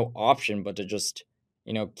kind of no option but to just,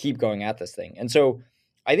 keep going at this thing. And so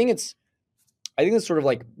I think it's sort of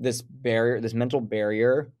like this barrier, this mental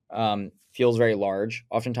barrier, feels very large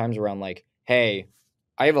oftentimes around like, hey,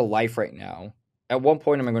 I have a life right now. At what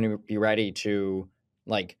point am I going to be ready to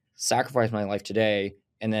like sacrifice my life today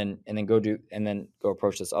and then go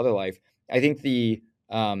approach this other life? I think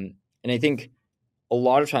I think a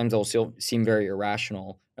lot of times they'll still seem very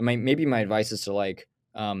irrational. And maybe my advice is to like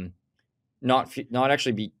not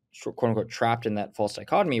actually be quote unquote trapped in that false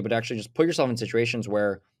dichotomy, but actually just put yourself in situations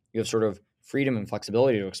where you have sort of freedom and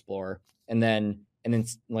flexibility to explore, and then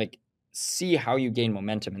like see how you gain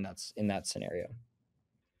momentum in that scenario.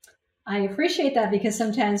 I appreciate that, because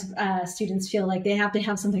sometimes students feel like they have to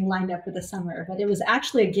have something lined up for the summer, but it was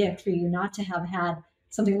actually a gift for you not to have had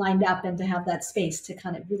something lined up and to have that space to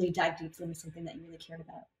kind of really dive deeply into something that you really cared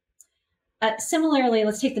about. Similarly,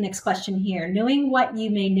 let's take the next question here. Knowing what you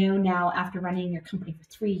may know now after running your company for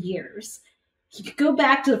 3 years, if you could go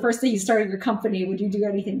back to the first day you started your company, would you do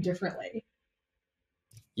anything differently?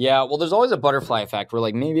 Yeah, well, there's always a butterfly effect where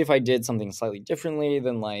like maybe if I did something slightly differently,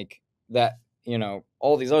 then like that,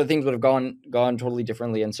 all these other things would have gone totally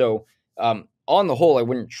differently. And so on the whole, I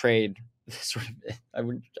wouldn't trade sort of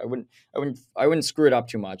I wouldn't screw it up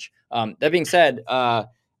too much. That being said, I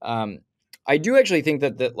do actually think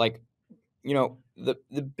that like,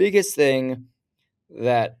 the biggest thing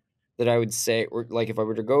that I would say, or like if I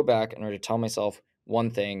were to go back and were to tell myself one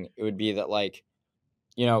thing, it would be that like,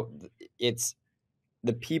 it's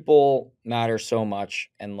the people matter so much.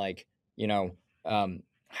 And like,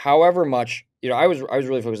 however much, I was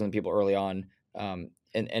really focused on the people early on. And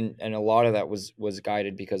a lot of that was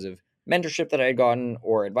guided because of mentorship that I had gotten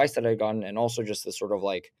or advice that I had gotten. And also just this sort of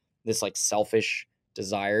like this like selfish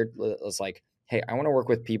desire. It's like, hey, I want to work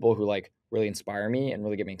with people who like really inspire me and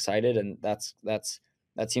really get me excited. And that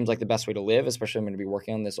seems like the best way to live, especially I'm going to be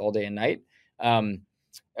working on this all day and night. And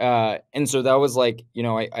so that was like,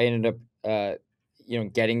 I ended up,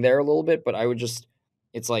 getting there a little bit, but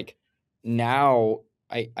it's like now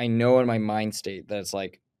I know in my mind state that it's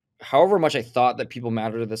like, however much I thought that people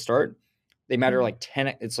mattered at the start, they matter like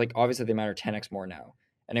 10. It's like, obviously they matter 10x more now.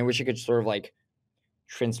 And I wish I could sort of like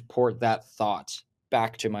transport that thought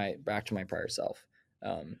back to my prior self.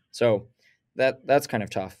 So that's kind of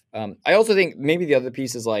tough. I also think maybe the other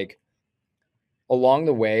piece is like along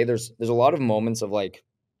the way, there's a lot of moments of like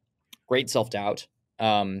great self-doubt.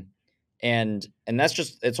 And that's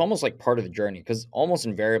just, it's almost like part of the journey, because almost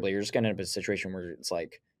invariably you're just going to end up in a situation where it's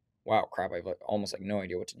like, wow, crap, I've almost like no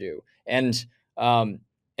idea what to do. And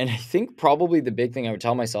I think probably the big thing I would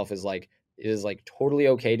tell myself is like, it is like totally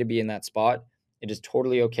okay to be in that spot. It is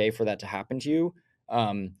totally okay for that to happen to you.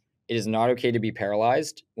 It is not okay to be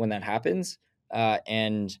paralyzed when that happens.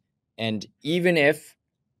 And even if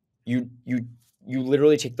you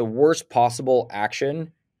literally take the worst possible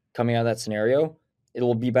action coming out of that scenario, it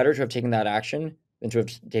will be better to have taken that action than to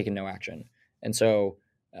have taken no action. And so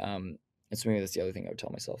it's maybe that's the other thing I would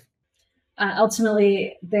tell myself.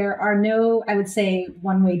 Ultimately, there are no, I would say,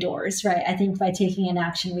 one-way doors, right? I think by taking an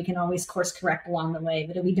action, we can always course correct along the way.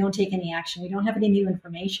 But if we don't take any action, we don't have any new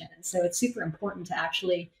information. And so it's super important to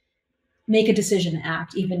actually make a decision and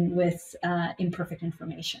act, even with imperfect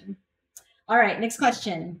information. All right, next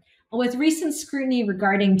question. With recent scrutiny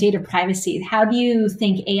regarding data privacy, how do you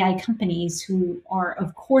think AI companies, who are,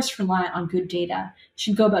 of course, reliant on good data,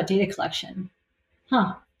 should go about data collection?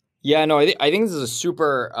 Yeah, no, I think this is a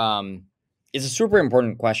super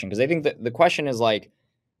important question, because I think that the question is like,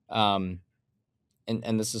 and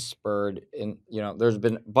this is spurred in, there's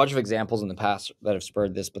been a bunch of examples in the past that have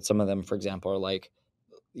spurred this, but some of them, for example, are like,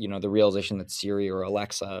 the realization that Siri or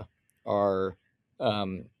Alexa are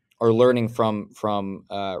learning from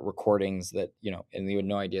recordings that, and you had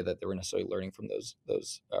no idea that they were necessarily learning from those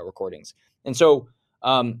recordings. And so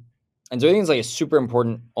I think it's like a super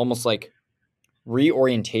important, almost like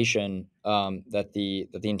reorientation that the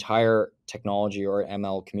entire technology or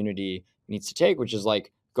ML community needs to take, which is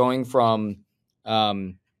like going from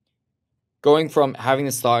having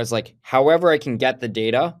this thought is like, however I can get the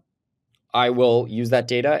data, I will use that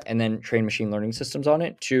data and then train machine learning systems on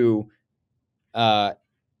it, to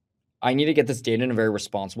I need to get this data in a very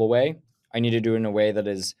responsible way. I need to do it in a way that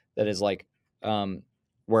is like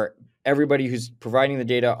where everybody who's providing the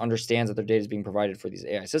data understands that their data is being provided for these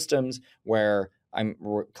AI systems, where I'm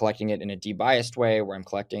collecting it in a debiased way, where I'm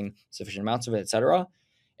collecting sufficient amounts of it, et cetera.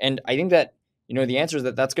 And I think that, the answer is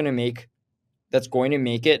that that's going to make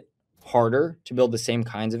it harder to build the same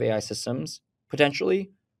kinds of AI systems potentially,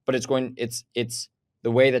 but it's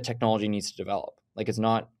the way that technology needs to develop. Like it's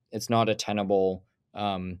not a tenable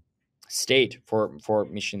state for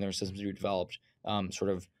machine learning systems to be developed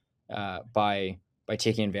by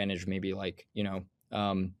taking advantage of maybe like,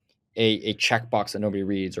 a checkbox that nobody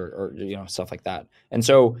reads or stuff like that. And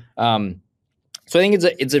so so I think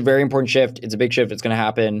it's a very important shift. It's a big shift. It's going to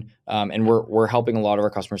happen. And we're helping a lot of our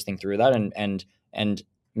customers think through that and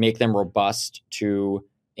make them robust to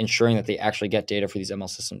ensuring that they actually get data for these ML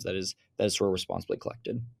systems that is sort of responsibly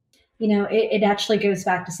collected. it actually goes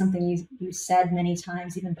back to something you said many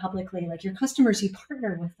times, even publicly, like your customers, you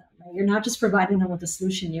partner with them, right? You're not just providing them with a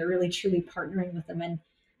solution, you're really truly partnering with them and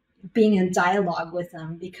being in dialogue with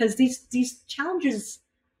them, because these challenges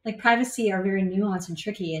like privacy are very nuanced and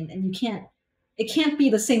tricky, and it can't be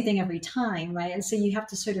the same thing every time, right? And so you have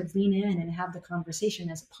to sort of lean in and have the conversation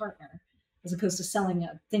as a partner, as opposed to selling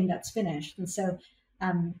a thing that's finished. And so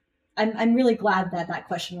I'm really glad that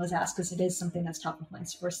question was asked, because it is something that's top of mind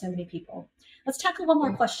for so many people. Let's tackle one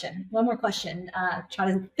more question.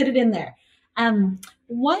 Try to fit it in there.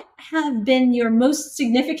 What have been your most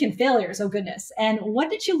significant failures? Oh goodness. And what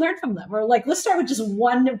did you learn from them? Or let's start with just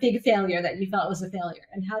one big failure that you felt was a failure,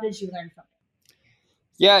 and how did you learn from it?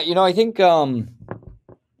 Yeah, I think, man,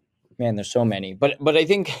 there's so many, but I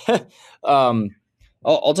think,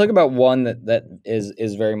 I'll talk about one that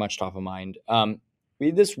is very much top of mind. We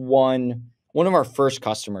had this one of our first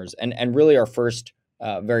customers, and really our first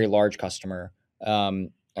very large customer.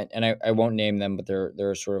 And I won't name them, but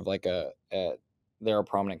they're sort of like they're a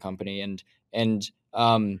prominent company, and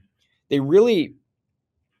they really,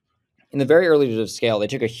 in the very early days of scale, they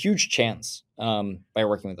took a huge chance by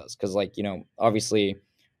working with us, because obviously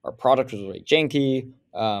our product was really janky.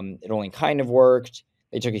 It only kind of worked.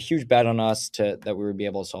 They took a huge bet on us that we would be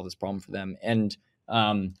able to solve this problem for them, and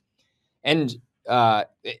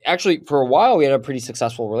actually, for a while, we had a pretty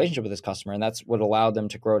successful relationship with this customer, and that's what allowed them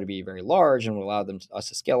to grow to be very large, and what allowed us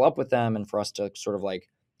to scale up with them, and for us to sort of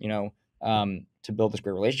to build this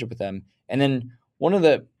great relationship with them. And then one of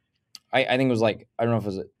the, I think it was I don't know if it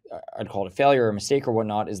was I'd call it a failure or a mistake or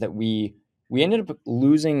whatnot, is that we ended up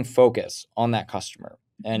losing focus on that customer,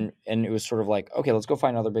 and it was sort of okay, let's go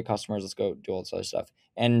find other big customers, let's go do all this other stuff,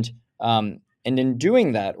 and in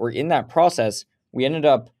doing that, or in that process, we ended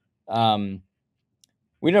up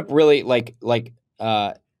really in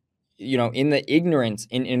the ignorance,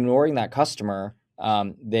 in ignoring that customer,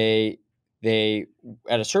 they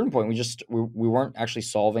at a certain point, we weren't actually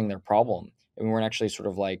solving their problem, and we weren't actually sort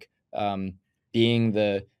of being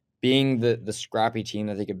the scrappy team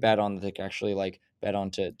that they could bet on, that they could actually bet on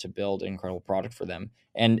to build an incredible product for them,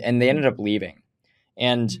 and they ended up leaving.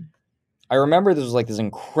 And I remember this was this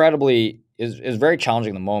incredibly, it was very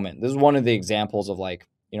challenging in the moment. This is one of the examples of when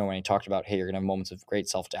he talked about, hey, you're gonna have moments of great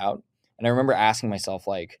self-doubt. And I remember asking myself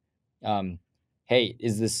hey,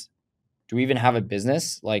 do we even have a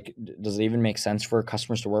business? Does it even make sense for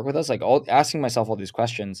customers to work with us? Asking myself all these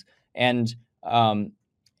questions. And it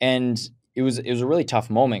was a really tough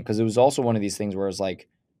moment, because it was also one of these things where it was there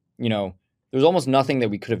was almost nothing that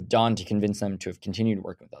we could have done to convince them to have continued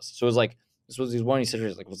working with us. So it was this was one of these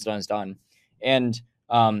situations, what's done is done. And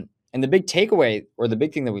the big takeaway, or the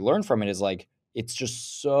big thing that we learned from it, is it's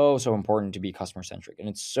just so important to be customer centric, and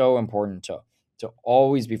it's so important to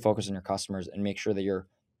always be focused on your customers, and make sure that you're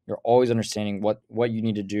always understanding what you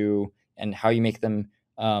need to do, and how you make them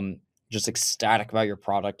just ecstatic about your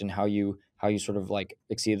product, and how you sort of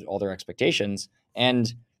exceeded all their expectations.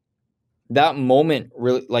 And that moment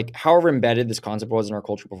really, however embedded this concept was in our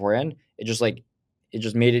culture beforehand, it just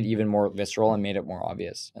made it even more visceral and made it more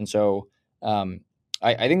obvious. And so I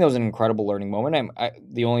think that was an incredible learning moment.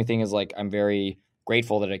 The only thing is I'm very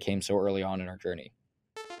grateful that it came so early on in our journey.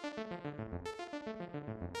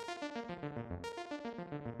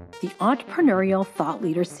 The Entrepreneurial Thought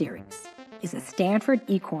Leader Series is a Stanford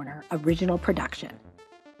eCorner original production.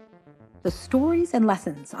 The stories and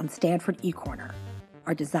lessons on Stanford eCorner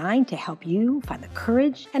are designed to help you find the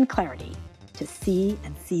courage and clarity to see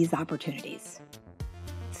and seize opportunities.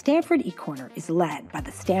 Stanford eCorner is led by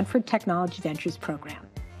the Stanford Technology Ventures Program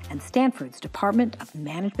and Stanford's Department of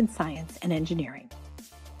Management Science and Engineering.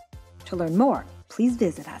 To learn more, please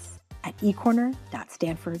visit us at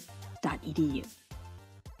ecorner.stanford.edu.